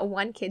actually got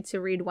one kid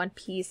to read One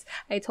Piece.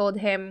 I told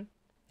him,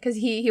 because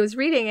he was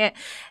reading it,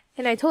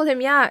 and I told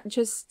him, yeah,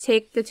 just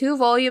take the 2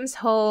 volumes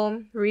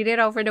home, read it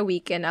over the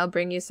weekend, I'll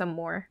bring you some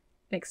more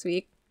next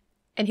week.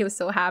 And he was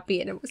so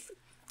happy, and it was,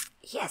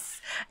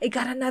 yes, I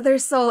got another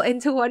soul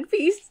into One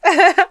Piece.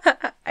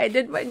 I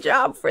did my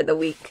job for the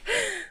week.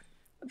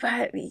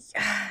 But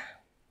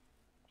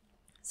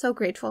so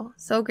grateful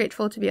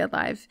to be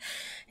alive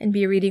and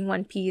be reading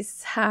One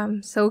Piece.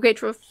 So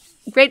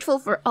grateful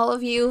for all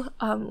of you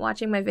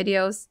watching my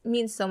videos. It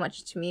means so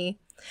much to me.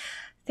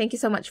 Thank you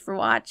so much for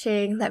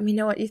watching. Let me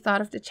know what you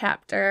thought of the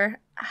chapter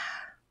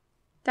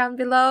down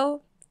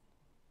below.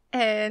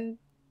 And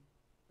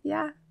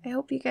yeah, I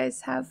hope you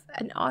guys have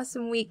an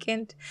awesome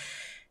weekend.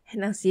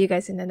 And I'll see you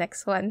guys in the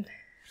next one.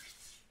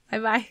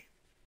 Bye-bye.